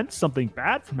prevent something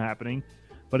bad from happening,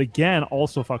 but again,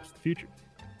 also fucks with the future.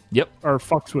 Yep. Or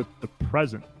fucks with the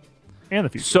present and the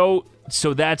future.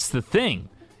 So that's the thing.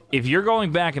 If you're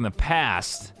going back in the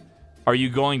past, are you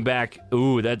going back?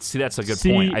 Ooh, that's a good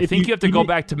point. I think you have to go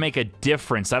back to make a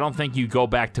difference. I don't think you go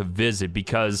back to visit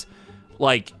because,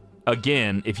 like,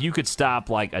 again, if you could stop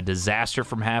like a disaster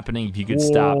from happening, if you could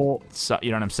stop,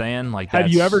 you know what I'm saying? Like, have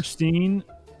you ever seen?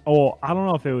 Oh, I don't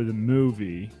know if it was a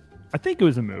movie. I think it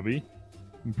was a movie.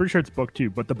 I'm pretty sure it's a book too.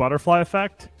 But the butterfly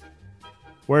effect,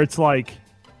 where it's like,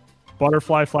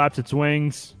 butterfly flaps its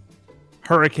wings,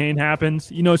 hurricane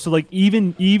happens. You know, so like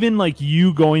even like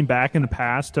you going back in the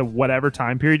past to whatever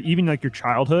time period, even like your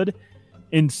childhood,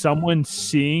 and someone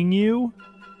seeing you,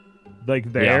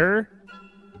 like there. Yeah.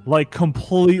 Like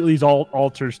completely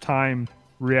alters time,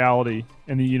 reality,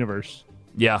 and the universe.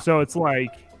 Yeah. So it's like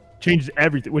changes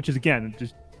everything, which is again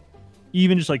just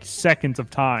like seconds of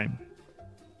time.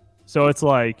 So it's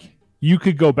like you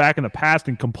could go back in the past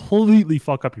and completely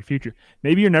fuck up your future.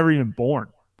 Maybe you're never even born.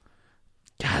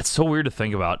 God, it's so weird to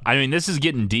think about. I mean, this is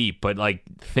getting deep, but like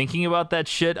thinking about that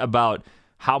shit about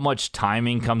how much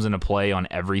timing comes into play on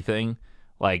everything.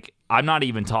 Like I'm not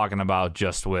even talking about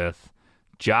just with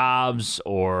jobs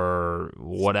or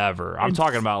whatever. I'm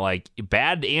talking about like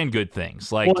bad and good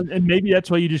things. Like, well, and maybe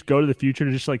that's why you just go to the future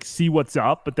to just like see what's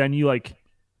up. But then you're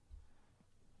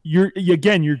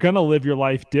gonna live your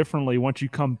life differently once you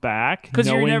come back,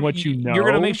 knowing what you know. You're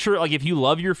gonna make sure, like, if you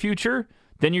love your future,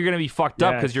 then you're gonna be fucked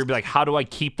up because you're gonna be like, how do I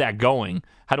keep that going?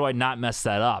 How do I not mess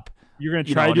that up? You're gonna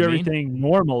try to do everything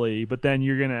normally, but then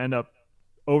you're gonna end up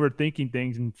overthinking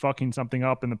things and fucking something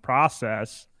up in the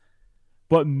process.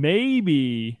 But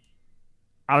maybe,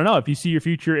 I don't know, if you see your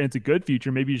future and it's a good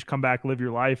future, maybe you just come back, live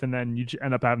your life, and then you just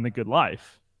end up having a good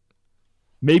life.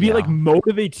 Maybe it like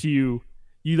motivates you.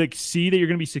 You like see that you're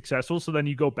going to be successful, so then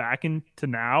you go back into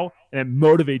now, and it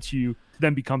motivates you to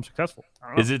then become successful.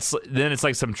 Then it's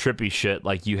like some trippy shit,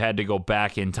 like you had to go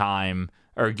back in time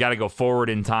or got to go forward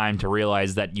in time to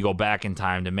realize that you go back in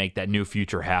time to make that new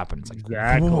future happen. It's like,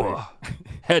 exactly.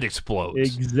 Head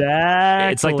explodes.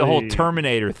 Exactly. It's like the whole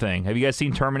Terminator thing. Have you guys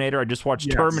seen Terminator? I just watched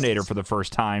Terminator for the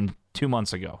first time 2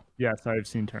 months ago. Yes, I've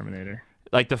seen Terminator.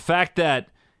 Like the fact that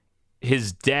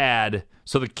his dad,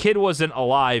 so the kid wasn't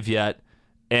alive yet,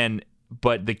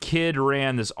 but the kid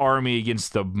ran this army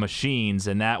against the machines,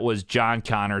 and that was John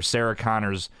Connor, Sarah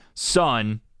Connor's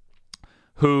son,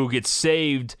 who gets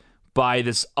saved by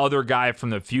this other guy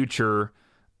from the future,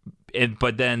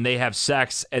 but then they have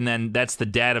sex, and then that's the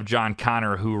dad of John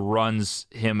Connor who runs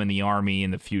him in the army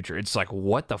in the future. It's like,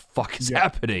 what the fuck is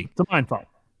happening? It's a mindfuck.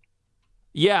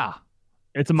 Yeah.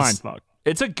 It's a mindfuck.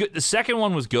 The second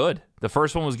one was good. The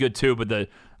first one was good too, but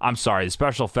I'm sorry, the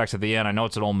special effects at the end, I know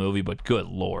it's an old movie, but good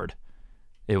Lord.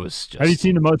 It was just... Have you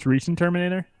seen the most recent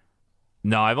Terminator?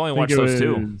 No, I've only watched those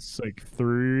two. It's like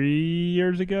 2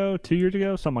 years ago,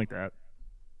 something like that.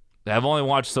 I've only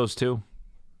watched those two.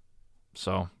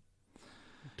 So,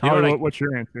 Tyler, what's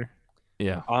your answer?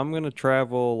 Yeah. I'm going to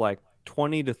travel like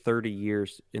 20 to 30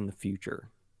 years in the future.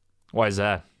 Why is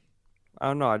that? I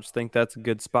don't know. I just think that's a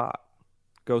good spot.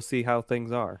 Go see how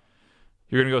things are.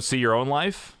 You're going to go see your own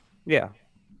life? Yeah.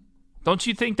 Don't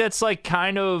you think that's like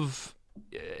kind of,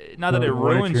 not that it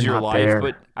ruins your life,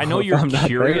 but I know you're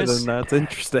curious. Then that's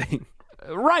interesting.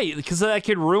 Right, because that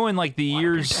could ruin like the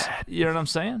years. You know what I'm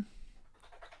saying?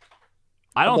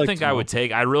 I really don't think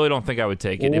I would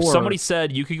take it. If somebody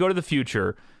said you could go to the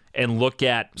future and look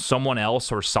at someone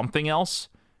else or something else,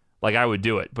 like I would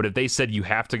do it. But if they said you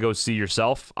have to go see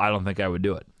yourself, I don't think I would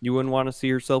do it. You wouldn't want to see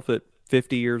yourself at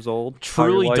 50 years old? Truly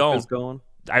how your life don't. Is going?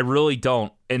 I really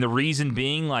don't. And the reason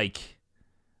being, like,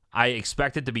 I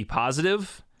expect it to be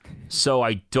positive, so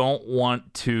I don't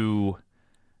want to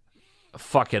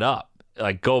fuck it up.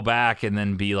 Like, go back and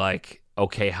then be like,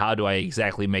 okay, how do I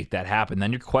exactly make that happen?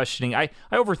 Then you're questioning. I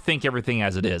overthink everything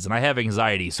as it is, and I have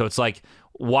anxiety. So it's like,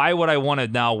 why would I want to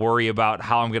now worry about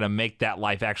how I'm going to make that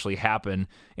life actually happen?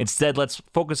 Instead, let's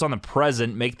focus on the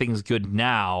present, make things good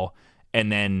now,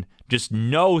 and then just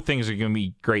know things are going to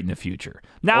be great in the future.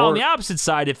 Now, on the opposite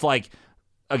side, if like,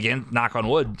 again, knock on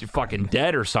wood, you're fucking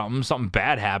dead or something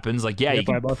bad happens, like, yeah, you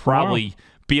can probably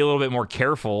be a little bit more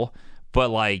careful, but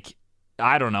like,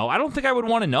 I don't know. I don't think I would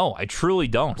want to know. I truly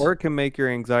don't. Or it can make your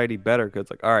anxiety better because,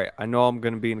 like, all right, I know I'm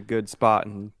going to be in a good spot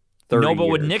in 30 No, but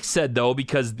years. what Nick said, though,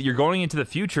 because you're going into the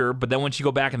future, but then once you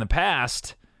go back in the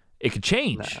past, it could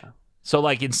change. Nah. So,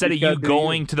 like, instead of you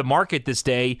going to the market this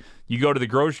day, you go to the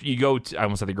I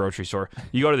almost said the grocery store.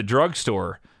 You go to the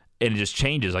drugstore, and it just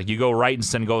changes. Like, you go right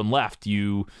instead of going left.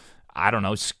 I don't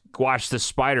know, squash this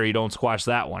spider. You don't squash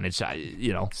that one. It's,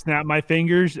 Snap my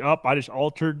fingers up. I just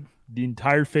altered the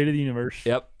entire fate of the universe.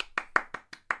 Yep.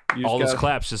 All those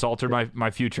claps just altered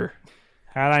my future.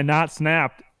 Had I not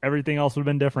snapped, everything else would have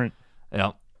been different.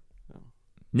 Yeah.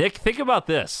 Nick, think about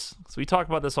this. So we talk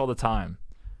about this all the time.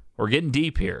 We're getting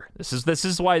deep here. This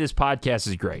is why this podcast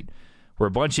is great. We're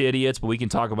a bunch of idiots, but we can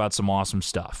talk about some awesome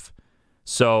stuff.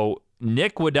 So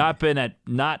Nick would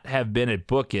not have been at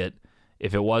Book It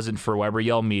if it wasn't for Weber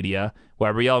Yell Media.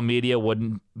 Weber Yell Media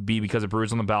wouldn't be because of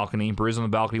Brews on the Balcony. Brews on the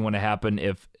Balcony wouldn't happen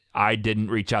if I didn't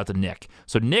reach out to Nick.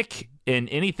 So Nick, in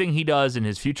anything he does in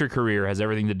his future career, has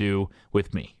everything to do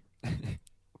with me.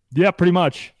 Yeah, pretty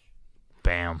much.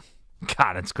 Bam.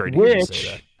 God, it's great to hear you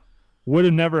say that. Would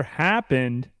have never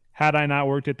happened had I not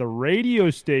worked at the radio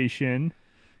station,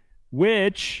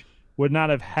 which would not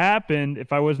have happened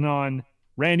if I wasn't on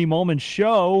Randy Molman's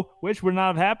show, which would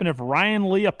not have happened if Ryan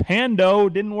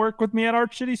Leopando didn't work with me at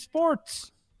Arch City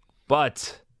Sports.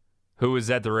 But who was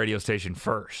at the radio station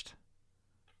first?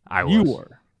 I was. You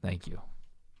were. Thank you.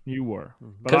 You were.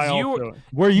 But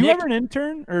were you Nick, ever an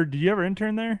intern, or did you ever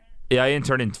intern there? Yeah, I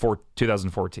interned in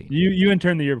 2014. You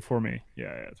interned the year before me.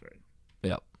 Yeah, that's right.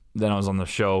 Yep. Then I was on the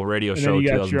radio and show. Then you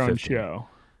got 2015. your own show.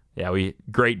 Yeah,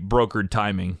 great brokered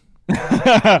timing.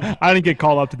 I didn't get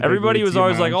called up to the Everybody was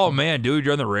always like, "Oh man, dude,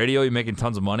 you're on the radio. You're making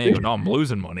tons of money." I go, "No, I'm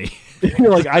losing money."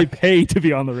 You're like, "I pay to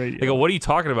be on the radio." They go, "What are you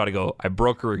talking about?" I go, "I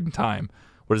brokering time."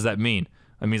 What does that mean?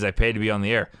 That means I pay to be on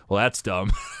the air. Well, that's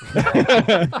dumb.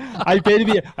 I pay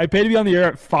to be on the air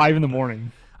at 5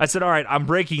 a.m. I said, all right, I'm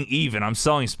breaking even. I'm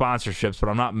selling sponsorships, but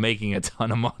I'm not making a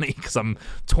ton of money because I'm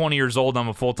 20 years old. I'm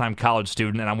a full-time college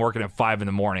student, and I'm working at 5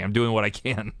 a.m. I'm doing what I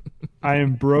can. I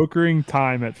am brokering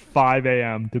time at 5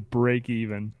 a.m. to break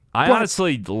even. I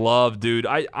honestly love, dude.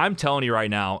 I'm telling you right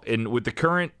now, and with the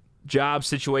current job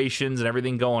situations and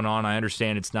everything going on, I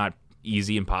understand it's not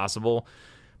easy and possible.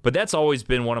 But that's always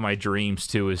been one of my dreams,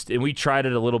 too. And we tried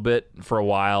it a little bit for a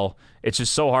while. It's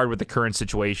just so hard with the current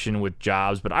situation with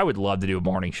jobs. But I would love to do a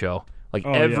morning show. Like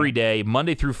every day,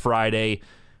 Monday through Friday,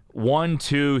 1,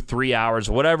 2, 3 hours,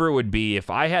 whatever it would be. If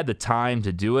I had the time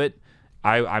to do it,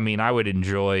 I mean, I would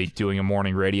enjoy doing a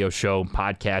morning radio show,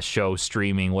 podcast show,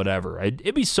 streaming, whatever.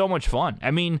 It'd be so much fun. I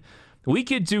mean, we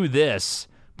could do this.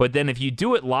 But then if you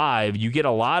do it live, you get a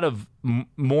lot of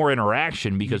more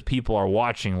interaction because people are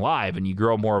watching live and you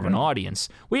grow more of an audience.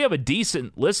 We have a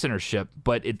decent listenership,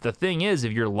 but the thing is,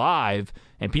 if you're live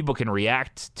and people can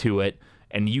react to it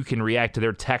and you can react to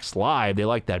their text live, they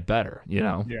like that better, you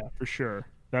know? Yeah, for sure.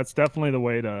 That's definitely the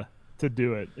way to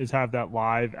do it, is have that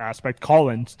live aspect.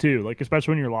 Call-ins, too. Like,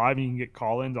 especially when you're live and you can get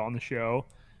call-ins on the show.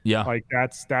 Yeah. Like,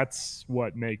 that's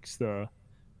what makes the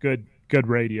good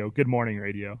radio, good morning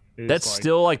radio. That's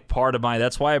still like part of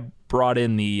that's why I brought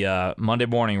in the Monday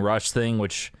Morning Rush thing,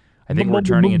 which I think we're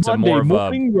turning into more of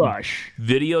a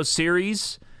video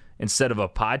series instead of a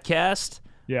podcast.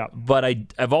 Yeah. But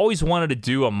I've always wanted to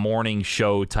do a morning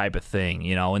show type of thing,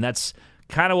 you know, and that's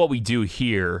kind of what we do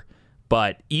here.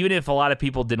 But even if a lot of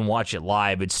people didn't watch it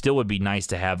live, it still would be nice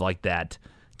to have like that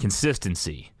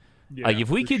consistency. Yeah, like if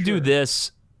we could do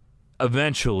this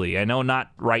eventually, I know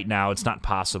not right now, it's not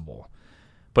possible.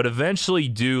 But eventually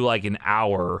do like an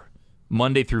hour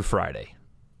Monday through Friday.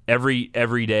 Every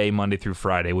day, Monday through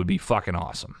Friday would be fucking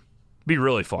awesome. Be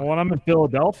really fun. Well, when I'm in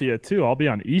Philadelphia, too, I'll be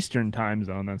on Eastern time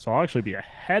zone then, so I'll actually be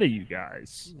ahead of you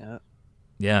guys.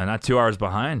 Yeah, not 2 hours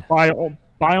behind. By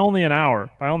only an hour.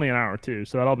 Too.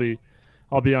 So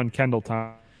I'll be on Kendall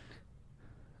time.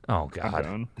 Oh,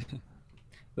 God.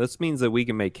 This means that we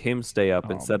can make him stay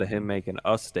up instead of him making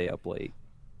us stay up late.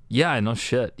 Yeah, no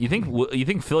shit. You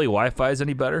think Philly Wi-Fi is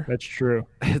any better? That's true.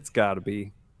 It's got to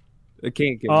be. It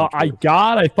can't get.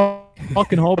 I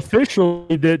fucking hope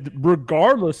officially that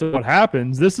regardless of what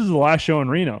happens, this is the last show in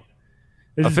Reno.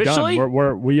 This officially, is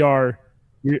done. We are.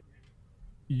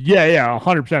 Yeah,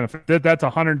 100%. That's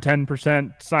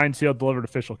 110% signed, sealed, delivered,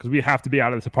 official. Because we have to be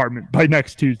out of this apartment by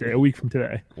next Tuesday, a week from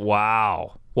today.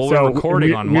 Wow. Well, we're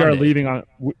recording on Monday. We are leaving on.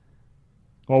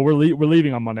 Well, we're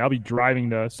leaving on Monday. I'll be driving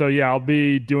to. So yeah, I'll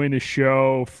be doing the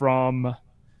show from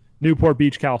Newport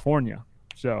Beach, California.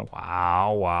 So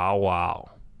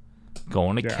wow.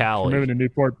 Going to Cali. We're moving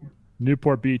to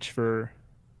Newport Beach for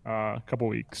a couple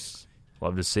weeks.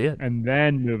 Love to see it. And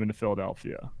then moving to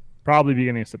Philadelphia, probably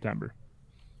beginning of September,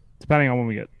 depending on when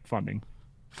we get funding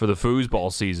for the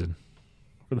foosball season.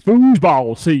 Definitely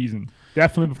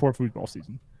before foosball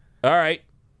season. All right.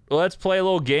 Well, let's play a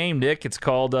little game, Nick. It's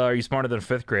called Are You Smarter Than a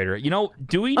Fifth Grader? You know,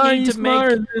 do we need to make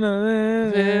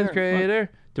fifth grader?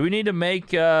 Do we need to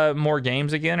make more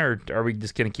games again, or are we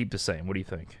just going to keep the same? What do you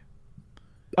think?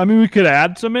 I mean, we could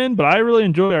add some in, but I really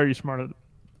enjoy Are You Smarter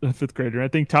Than a Fifth Grader? I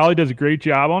think Tolly does a great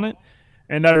job on it,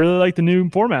 and I really like the new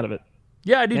format of it.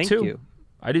 Yeah, I do Thank too. You.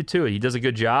 I do too. He does a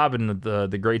good job, and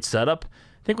the great setup.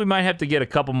 I think we might have to get a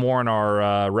couple more in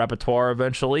our repertoire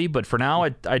eventually, but for now,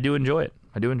 I do enjoy it.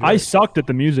 I sucked at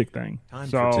the music thing. Time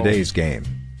for today's game.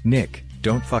 Nick,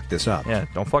 don't fuck this up. Yeah,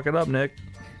 don't fuck it up, Nick.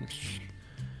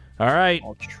 All right.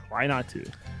 I'll try not to.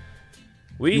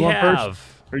 We have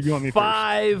or you want me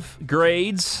 5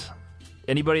 grades.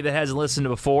 Anybody that hasn't listened to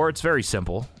before, it's very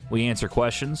simple. We answer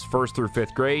questions 1st through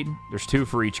 5th grade. There's 2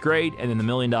 for each grade, and then the $1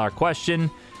 million question.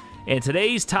 And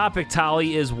today's topic,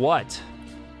 Tolly, is what?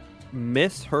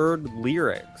 Misheard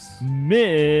lyrics.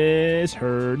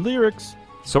 Misheard lyrics.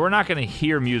 So we're not going to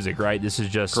hear music, right? This is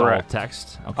just all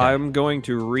text? Okay. I'm going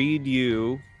to read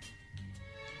you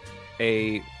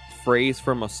a phrase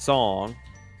from a song.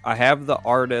 I have the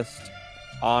artist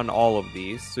on all of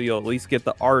these, so you'll at least get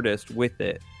the artist with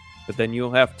it. But then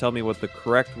you'll have to tell me what the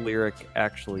correct lyric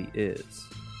actually is.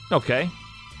 Okay.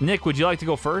 Nick, would you like to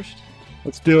go first?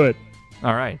 Let's do it.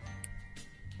 All right.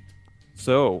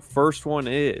 So, first one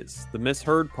is, the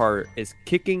misheard part is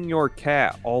kicking your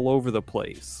cat all over the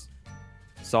place.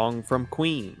 Song from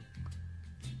Queen.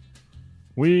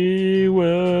 We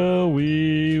will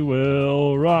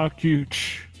rock you.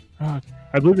 Rock.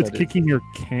 I believe it's kicking your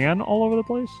can all over the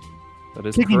place. That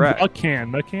is kicking correct. Your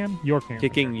can.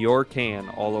 Kicking your can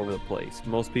all over the place.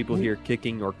 Most people hear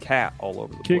kicking your cat all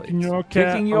over the place. Kicking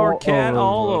your cat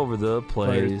all over the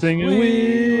place. Singing,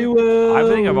 we will. I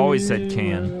think I've always said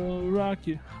can. Rock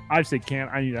you. I've said can.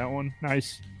 I knew that one.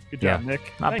 Nice. Good job, Nick.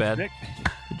 Not bad. Nick.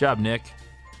 Good job, Nick.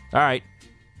 All right.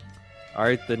 All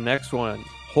right, the next one.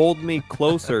 Hold Me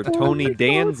Closer, Tony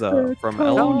Danza from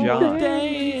Elton John.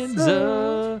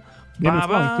 Danza. Yeah,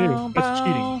 that's wrong, too. That's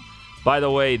cheating. By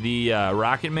the way, the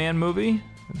Rocket Man movie,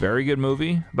 very good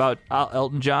movie about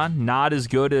Elton John. Not as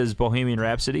good as Bohemian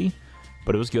Rhapsody,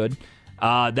 but it was good.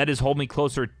 That is Hold Me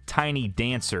Closer, Tiny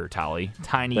Dancer, Tolly.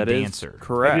 Tiny Dancer. Is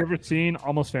correct. Have you ever seen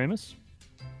Almost Famous?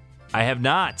 I have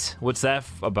not. What's that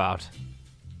about?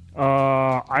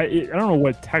 I don't know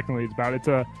what technically it's about. It's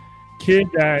a kid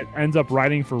that ends up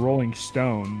writing for Rolling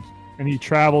Stone, and he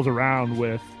travels around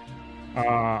with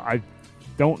I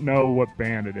don't know what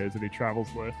band it is that he travels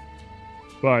with,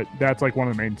 but that's like one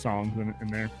of the main songs in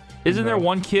there. Isn't there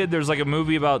one kid, there's like a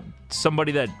movie about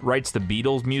somebody that writes the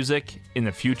Beatles music in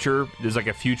the future? There's like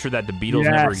a future that the Beatles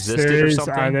never existed or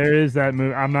something? There is that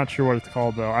movie. I'm not sure what it's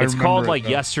called, though. It's called like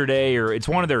Yesterday, or it's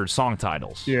one of their song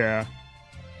titles. Yeah.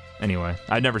 Anyway,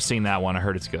 I've never seen that one. I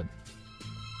heard it's good.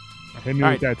 Hit me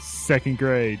with that 2nd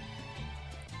grade.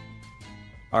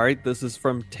 All right, this is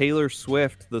from Taylor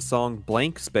Swift, the song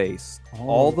Blank Space.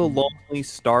 All the lonely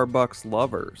Starbucks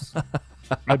lovers.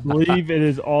 I believe it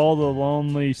is all the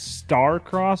lonely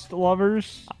star-crossed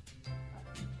lovers.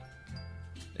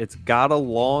 It's got a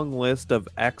long list of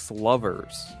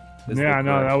ex-lovers. Yeah,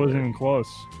 no, that wasn't even close.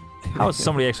 How does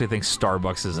somebody actually think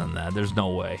Starbucks is in that? There's no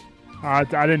way. I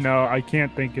didn't know. I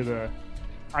can't think of the...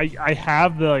 I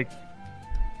have the, like,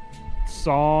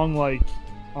 song, like,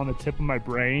 on the tip of my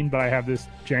brain, but I have this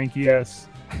janky-ass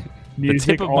music.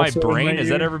 The tip of my brain? Has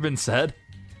that ever been said?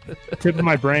 Tip of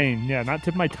my brain, yeah, not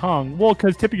tip of my tongue. Well,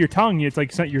 because tip of your tongue, it's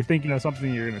like you're thinking of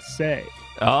something you're gonna say.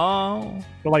 Oh,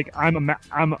 but like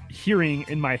I'm hearing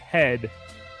in my head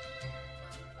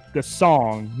the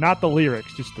song, not the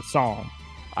lyrics, just the song.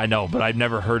 I know, but I've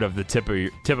never heard of the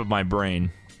tip of my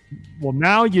brain. Well,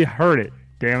 now you heard it.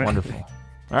 Damn it! Wonderful.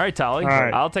 All right, Tolly. All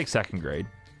right. I'll take 2nd grade.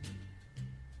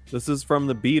 This is from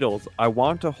the Beatles. I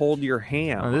want to hold your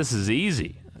hand. Oh, this is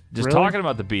easy. Just Really? talking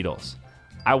about the Beatles.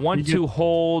 I want to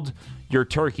hold your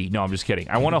turkey. No, I'm just kidding.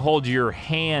 I want to hold your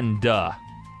hand. That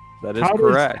is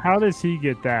correct. How does he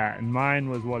get that? And mine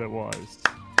was what it was.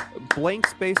 Blank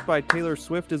Space by Taylor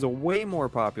Swift is a way more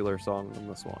popular song than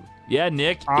this one. Yeah,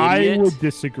 Nick, I idiot. would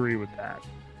disagree with that.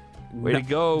 Way to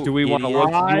go, Do we want to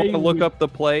look up the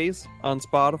plays on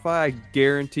Spotify? I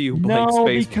guarantee you Blank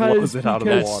Space blows it out of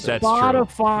the water. That's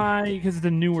Spotify, because it's a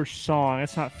newer song.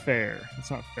 That's not fair. It's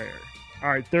not fair. All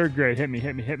right, 3rd grade. Hit me.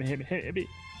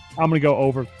 I'm going to go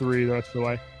over 3 the rest of the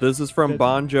way. This is from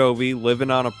Bon Jovi, Living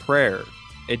on a Prayer.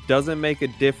 It doesn't make a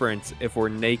difference if we're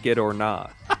naked or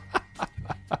not.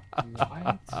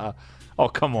 What? Oh,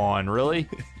 come on. Really?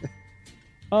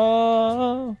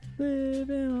 Oh,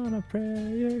 living on a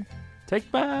prayer.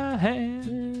 Take my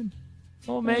hand.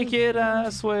 We'll make it, I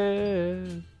swear.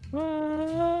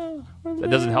 That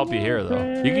doesn't help you here,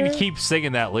 though. You can keep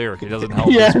singing that lyric. It doesn't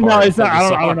help. Yeah, this part no, it's not. of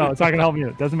the I don't song. know. It's not gonna help me.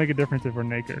 It doesn't make a difference if we're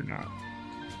naked or not.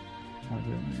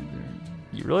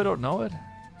 You really don't know it?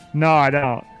 No, I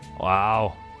don't.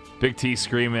 Wow. Big T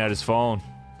screaming at his phone.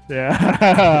 Yeah.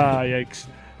 Yikes.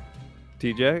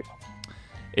 TJ?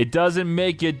 It doesn't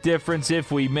make a difference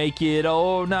if we make it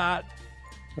or not.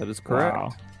 That is correct.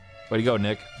 Wow. Way to go,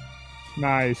 Nick.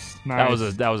 Nice. That was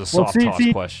a soft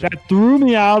toss question. That threw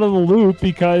me out of the loop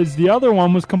because the other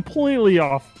one was completely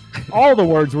off. All the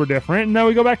words were different, and now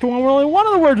we go back to one where only one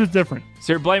of the words was different.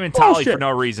 So you're blaming Tolly for no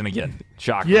reason again.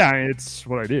 Shocker. Yeah, it's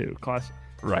what I do. Classic.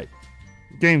 Right.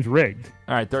 Game's rigged.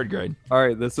 All right, 3rd grade. All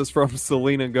right, this is from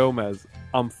Selena Gomez.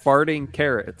 I'm farting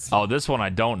carrots. Oh, this one I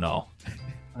don't know.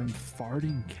 I'm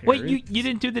farting carrots. Wait, you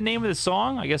didn't do the name of the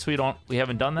song? I guess we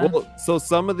haven't done that. Well, so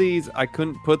some of these I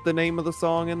couldn't put the name of the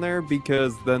song in there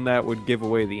because then that would give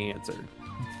away the answer.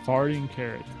 Farting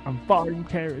carrots. I'm farting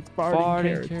carrots.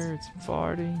 Farting carrots.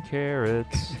 Farting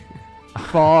carrots.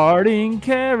 Farting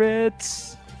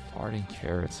carrots. Farting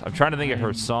carrots. I'm trying to think of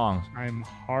her song. I'm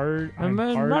hard. I've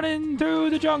been running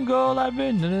through the jungle. I've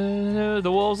been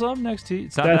the wolves up next to you.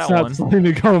 It's not That's that not one.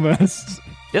 Selena Gomez.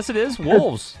 Yes, it is.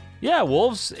 Wolves. Yeah,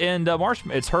 wolves and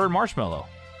Marshmallow. It's her and Marshmallow.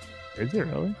 Is it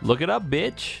really? Look it up,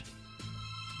 bitch.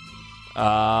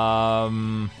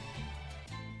 Damn.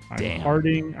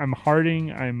 I'm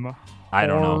harding. I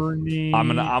don't know.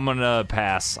 I'm gonna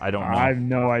pass. I don't know. I have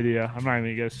no idea. I'm not even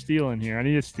gonna get a steal in here. I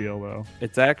need a steal though.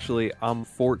 It's actually I'm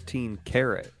 14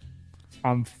 carat.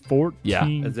 I'm 14. Yeah.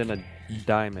 As in a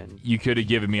diamond. You could have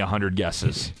given me 100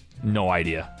 guesses. No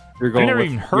idea. You're going I never with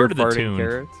even heard of the farting tune.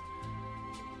 Carrots?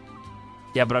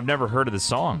 Yeah, but I've never heard of the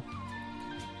song.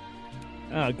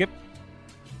 All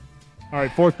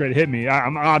right, 4th grade, hit me.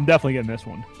 I'm definitely getting this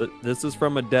one. This is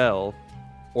from Adele.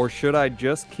 Or should I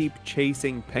just keep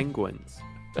chasing penguins?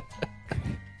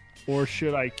 Or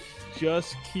should I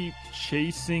just keep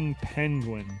chasing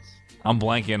penguins? I'm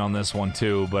blanking on this one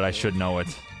too, but I should know it.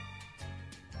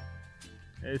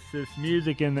 It's this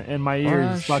music in my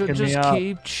ears fucking me up. Just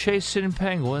keep chasing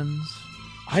penguins.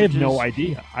 I have no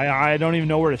idea. I don't even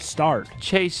know where to start.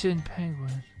 Chasing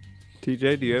penguins.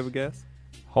 TJ, do you have a guess?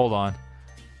 Hold on.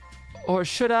 Or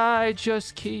should I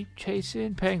just keep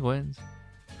chasing penguins?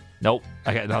 Nope.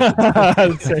 I got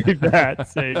nothing. Save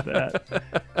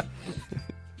that.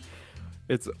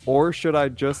 It's or should I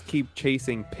just keep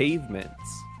chasing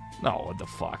pavements? No, what the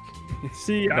fuck?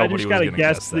 See, Nobody I just was gotta gonna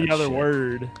guess the that other shit.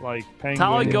 word, like penguin.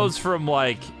 Tally goes from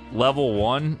like level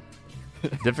 1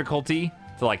 difficulty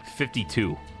to like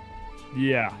 52.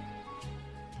 Yeah.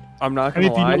 I'm not gonna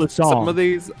if you know lie. the song. Some of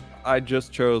these I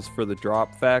just chose for the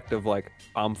drop fact of like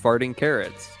I'm farting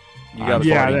carrots. You got a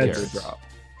farting carrot drop.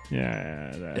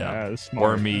 Yeah, that's Or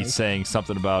smart. me saying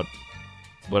something about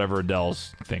whatever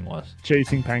Adele's thing was.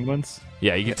 Chasing penguins.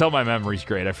 Yeah, you can tell my memory's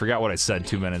great. I forgot what I said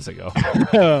 2 minutes ago.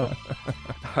 All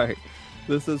right.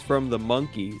 This is from the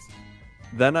Monkees.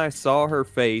 Then I saw her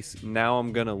face. Now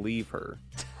I'm gonna leave her.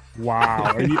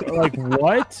 Wow. Are you like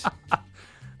what?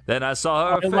 Then I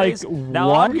saw her Like face. Now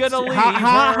what? I'm gonna leave her.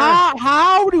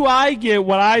 How do I get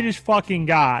what I just fucking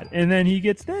got, and then he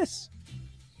gets this?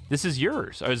 This is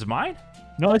yours. Oh, is it mine?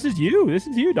 No, this is you. This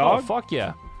is you, dog. Oh, fuck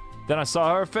yeah. Then I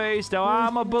saw her face. Now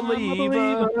I'm a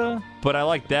believer. But I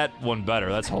like that one better.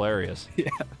 That's hilarious. Yeah.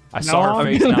 I saw her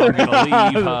face. Now I'm gonna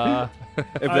leave her.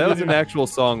 If that was an actual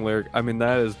song lyric, I mean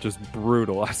that is just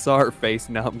brutal. I saw her face.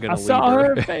 Now I'm gonna leave her. I saw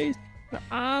her face.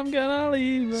 I'm gonna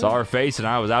leave her. Saw her face and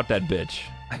I was out that bitch.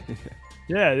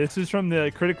 Yeah, this is from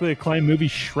the critically acclaimed movie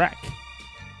Shrek.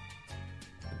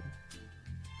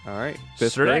 All right.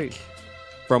 5th Shrek. grade.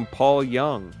 From Paul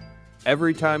Young.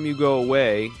 Every time you go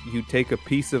away, you take a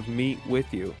piece of meat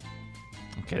with you.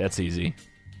 Okay, that's easy.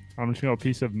 I'm just gonna go a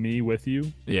piece of me with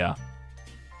you. Yeah.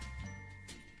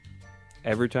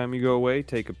 Every time you go away,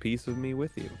 take a piece of me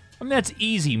with you. I mean, that's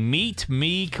easy. Meet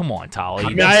me. Come on,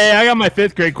 Tolly. I got my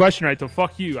 5th grade question right, so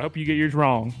fuck you. I hope you get yours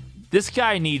wrong. This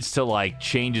guy needs to, like,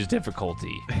 change his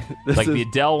difficulty. Like, the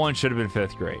Adele one should have been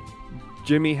 5th grade.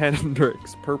 Jimi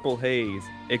Hendrix, Purple Haze.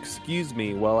 Excuse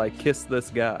me while I kiss this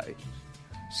guy.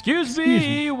 Excuse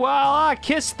me while I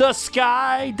kiss the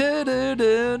sky.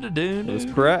 That's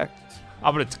correct.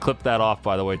 I'm going to clip that off,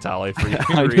 by the way, Tolly, for you.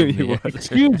 I knew you would.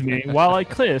 Excuse me while I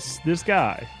kiss this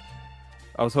guy.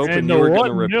 I was hoping And you were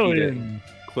going to 1 repeat million. it.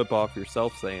 Clip off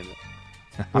yourself saying it.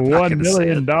 $1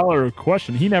 million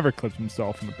question. He never clips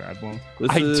himself in the bad one.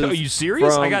 Are you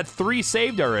serious? I got 3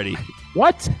 saved already.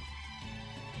 What?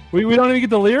 We don't even get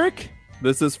the lyric?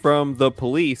 This is from The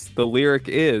Police. The lyric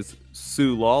is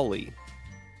Sue Lawley.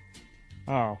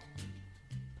 Oh.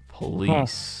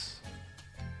 Police.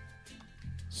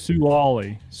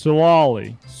 Sulali.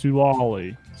 Sulali.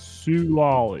 Sulali.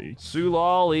 Sulali.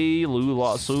 Sulali.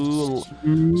 Lula. Sulali.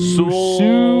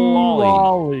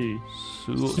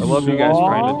 I love you guys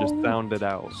trying to just sound it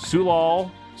out.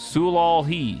 Sulal. Sulal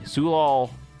he.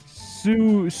 Sulal.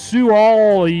 Suali.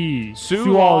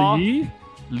 Suali.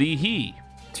 Lihi.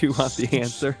 Do you want the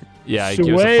answer? Yeah, he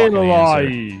gives a fucking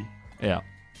answer. Yeah.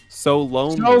 So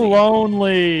lonely. So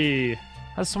lonely.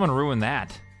 How does someone ruin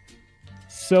that?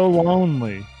 So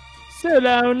lonely. So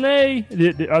lonely.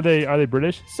 Are they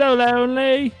British? So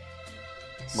lonely.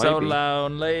 So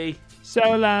lonely.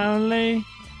 So lonely.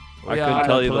 I couldn't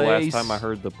tell you the last time I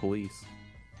heard the Police.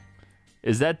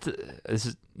 Is that...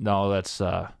 that's...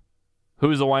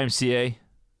 Who's the YMCA?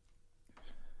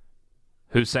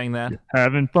 Who sang that?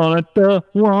 Having fun at the YMCA.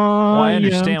 Well, I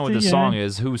understand what the song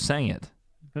is. Who sang it?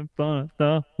 Having fun at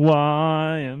the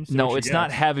YMCA. No, it's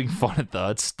not having fun at the...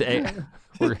 It's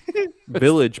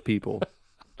Village People.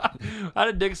 How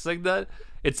did Nick sing that?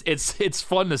 It's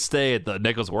fun to stay at the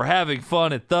Nichols. We're having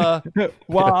fun at the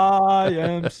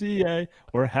YMCA.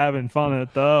 We're having fun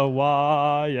at the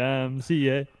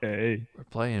YMCA. We're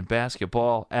playing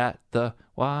basketball at the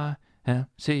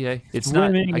YMCA. It's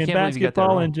swimming not. I and can't believe you got that basketball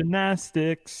wrong. and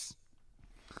gymnastics.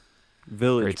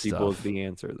 Village Great People stuff. is the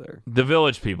answer there. The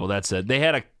Village People. That's it. They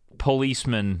had a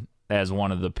policeman as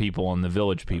one of the people in the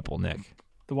Village People. Nick.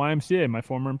 The YMCA, my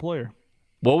former employer.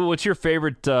 Well, what's your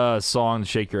favorite song to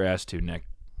shake your ass to, Nick?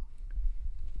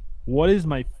 What is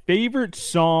my favorite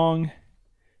song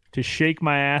to shake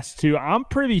my ass to? I'm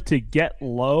privy to Get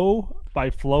Low by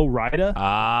Flo Rida.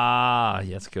 Yeah,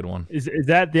 that's a good one. Is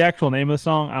that the actual name of the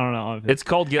song? I don't know. It's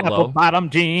called Get Apple Low. bottom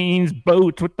jeans,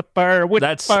 boots with the fur.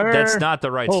 That's not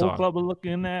the right Whole song. club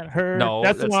looking at her. No,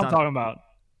 that's the that's one not. I'm talking about.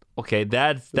 Okay,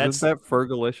 that's Isn't that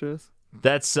Fergalicious?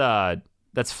 that's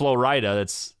Flo Rida.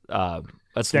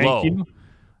 That's Thank Low. you.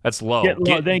 That's Low. Get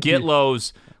Low, thank Get you.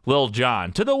 Low's Lil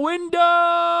Jon. To the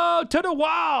window, to the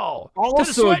wall. to the Also a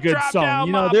sweat good drop song. down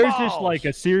You know, my there's balls. just like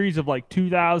a series of like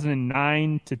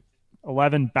 2009 to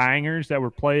 11 bangers that were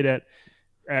played at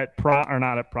prom, or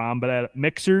not at prom, but at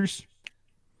mixers.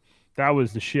 That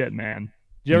was the shit, man.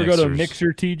 Did you ever go to a Mixers.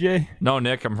 mixer, TJ? No,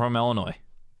 Nick, I'm from Illinois.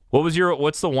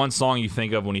 What's the one song you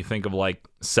think of when you think of like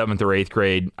 7th or 8th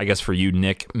grade, I guess for you,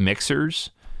 Nick,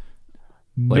 mixers?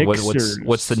 Like Mixers.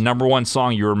 what's the number one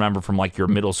song you remember from like your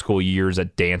middle school years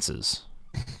at dances?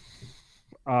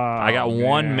 I got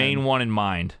one main one in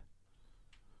mind.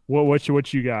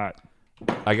 What you got?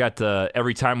 I got the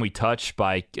Every Time We Touch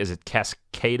by, is it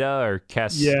Cascada or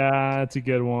Yeah, that's a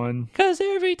good one. Cause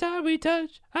every time we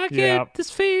touch, I get Yep.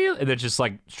 this feel. And it's just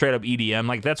like straight up EDM.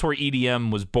 Like that's where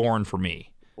EDM was born for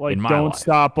me. Like in my Don't life.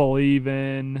 Stop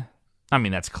Believin'. I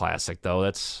mean, that's classic though.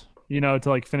 That's To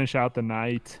like finish out the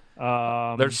night.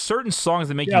 there's certain songs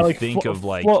that make you like think of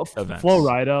like events. Flo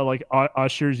Rida, like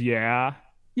Usher's Yeah.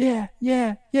 Yeah.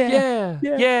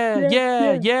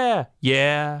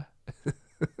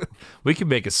 We could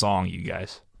make a song, you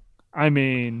guys. I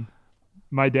mean,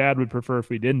 my dad would prefer if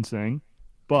we didn't sing,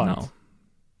 but No,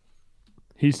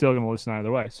 he's still going to listen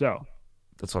either way. So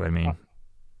that's what I mean.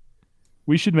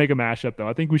 we should make a mashup, though.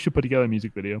 I think we should put together a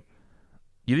music video.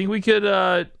 You think we could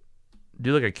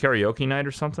do like a karaoke night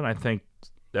or something? I think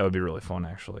that would be really fun,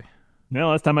 actually.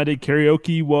 No, last time I did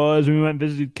karaoke was when we went and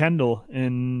visited Kendall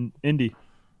in Indy.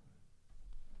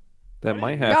 That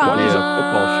might have to be a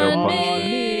football show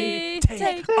punishment.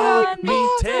 Take on me,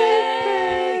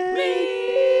 take me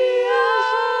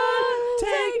on,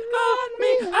 take on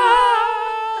me,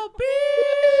 I'll be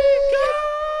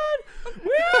gone.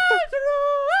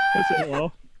 That's it,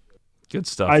 well. Good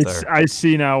stuff there. I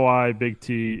see now why Big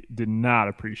T did not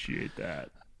appreciate that.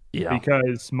 Yeah.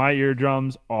 Because my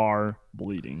eardrums are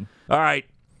bleeding. All right.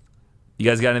 You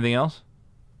guys got anything else?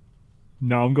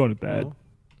 No, I'm going to bed.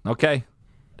 Okay.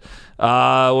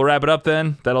 We'll wrap it up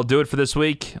then. That'll do it for this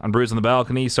week on Brews on the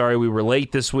Balcony. Sorry we were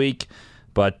late this week,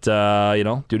 but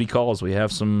duty calls. We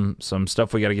have some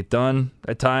stuff we got to get done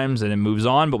at times, and it moves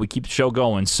on, but we keep the show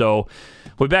going. So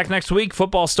we'll be back next week.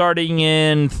 Football starting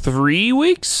in 3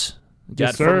 weeks.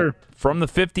 Yes, sir. From the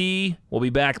 50, we'll be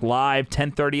back live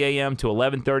 10:30 a.m. to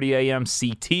 11:30 a.m.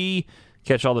 CT.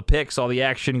 Catch all the picks, all the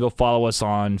action. Go follow us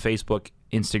on Facebook,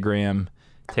 Instagram,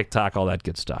 TikTok, all that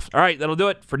good stuff. All right, that'll do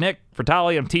it for Nick, for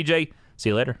Tolly. I'm TJ. See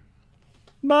you later.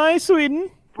 Bye, Sweden.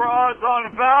 Bros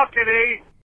on the balcony.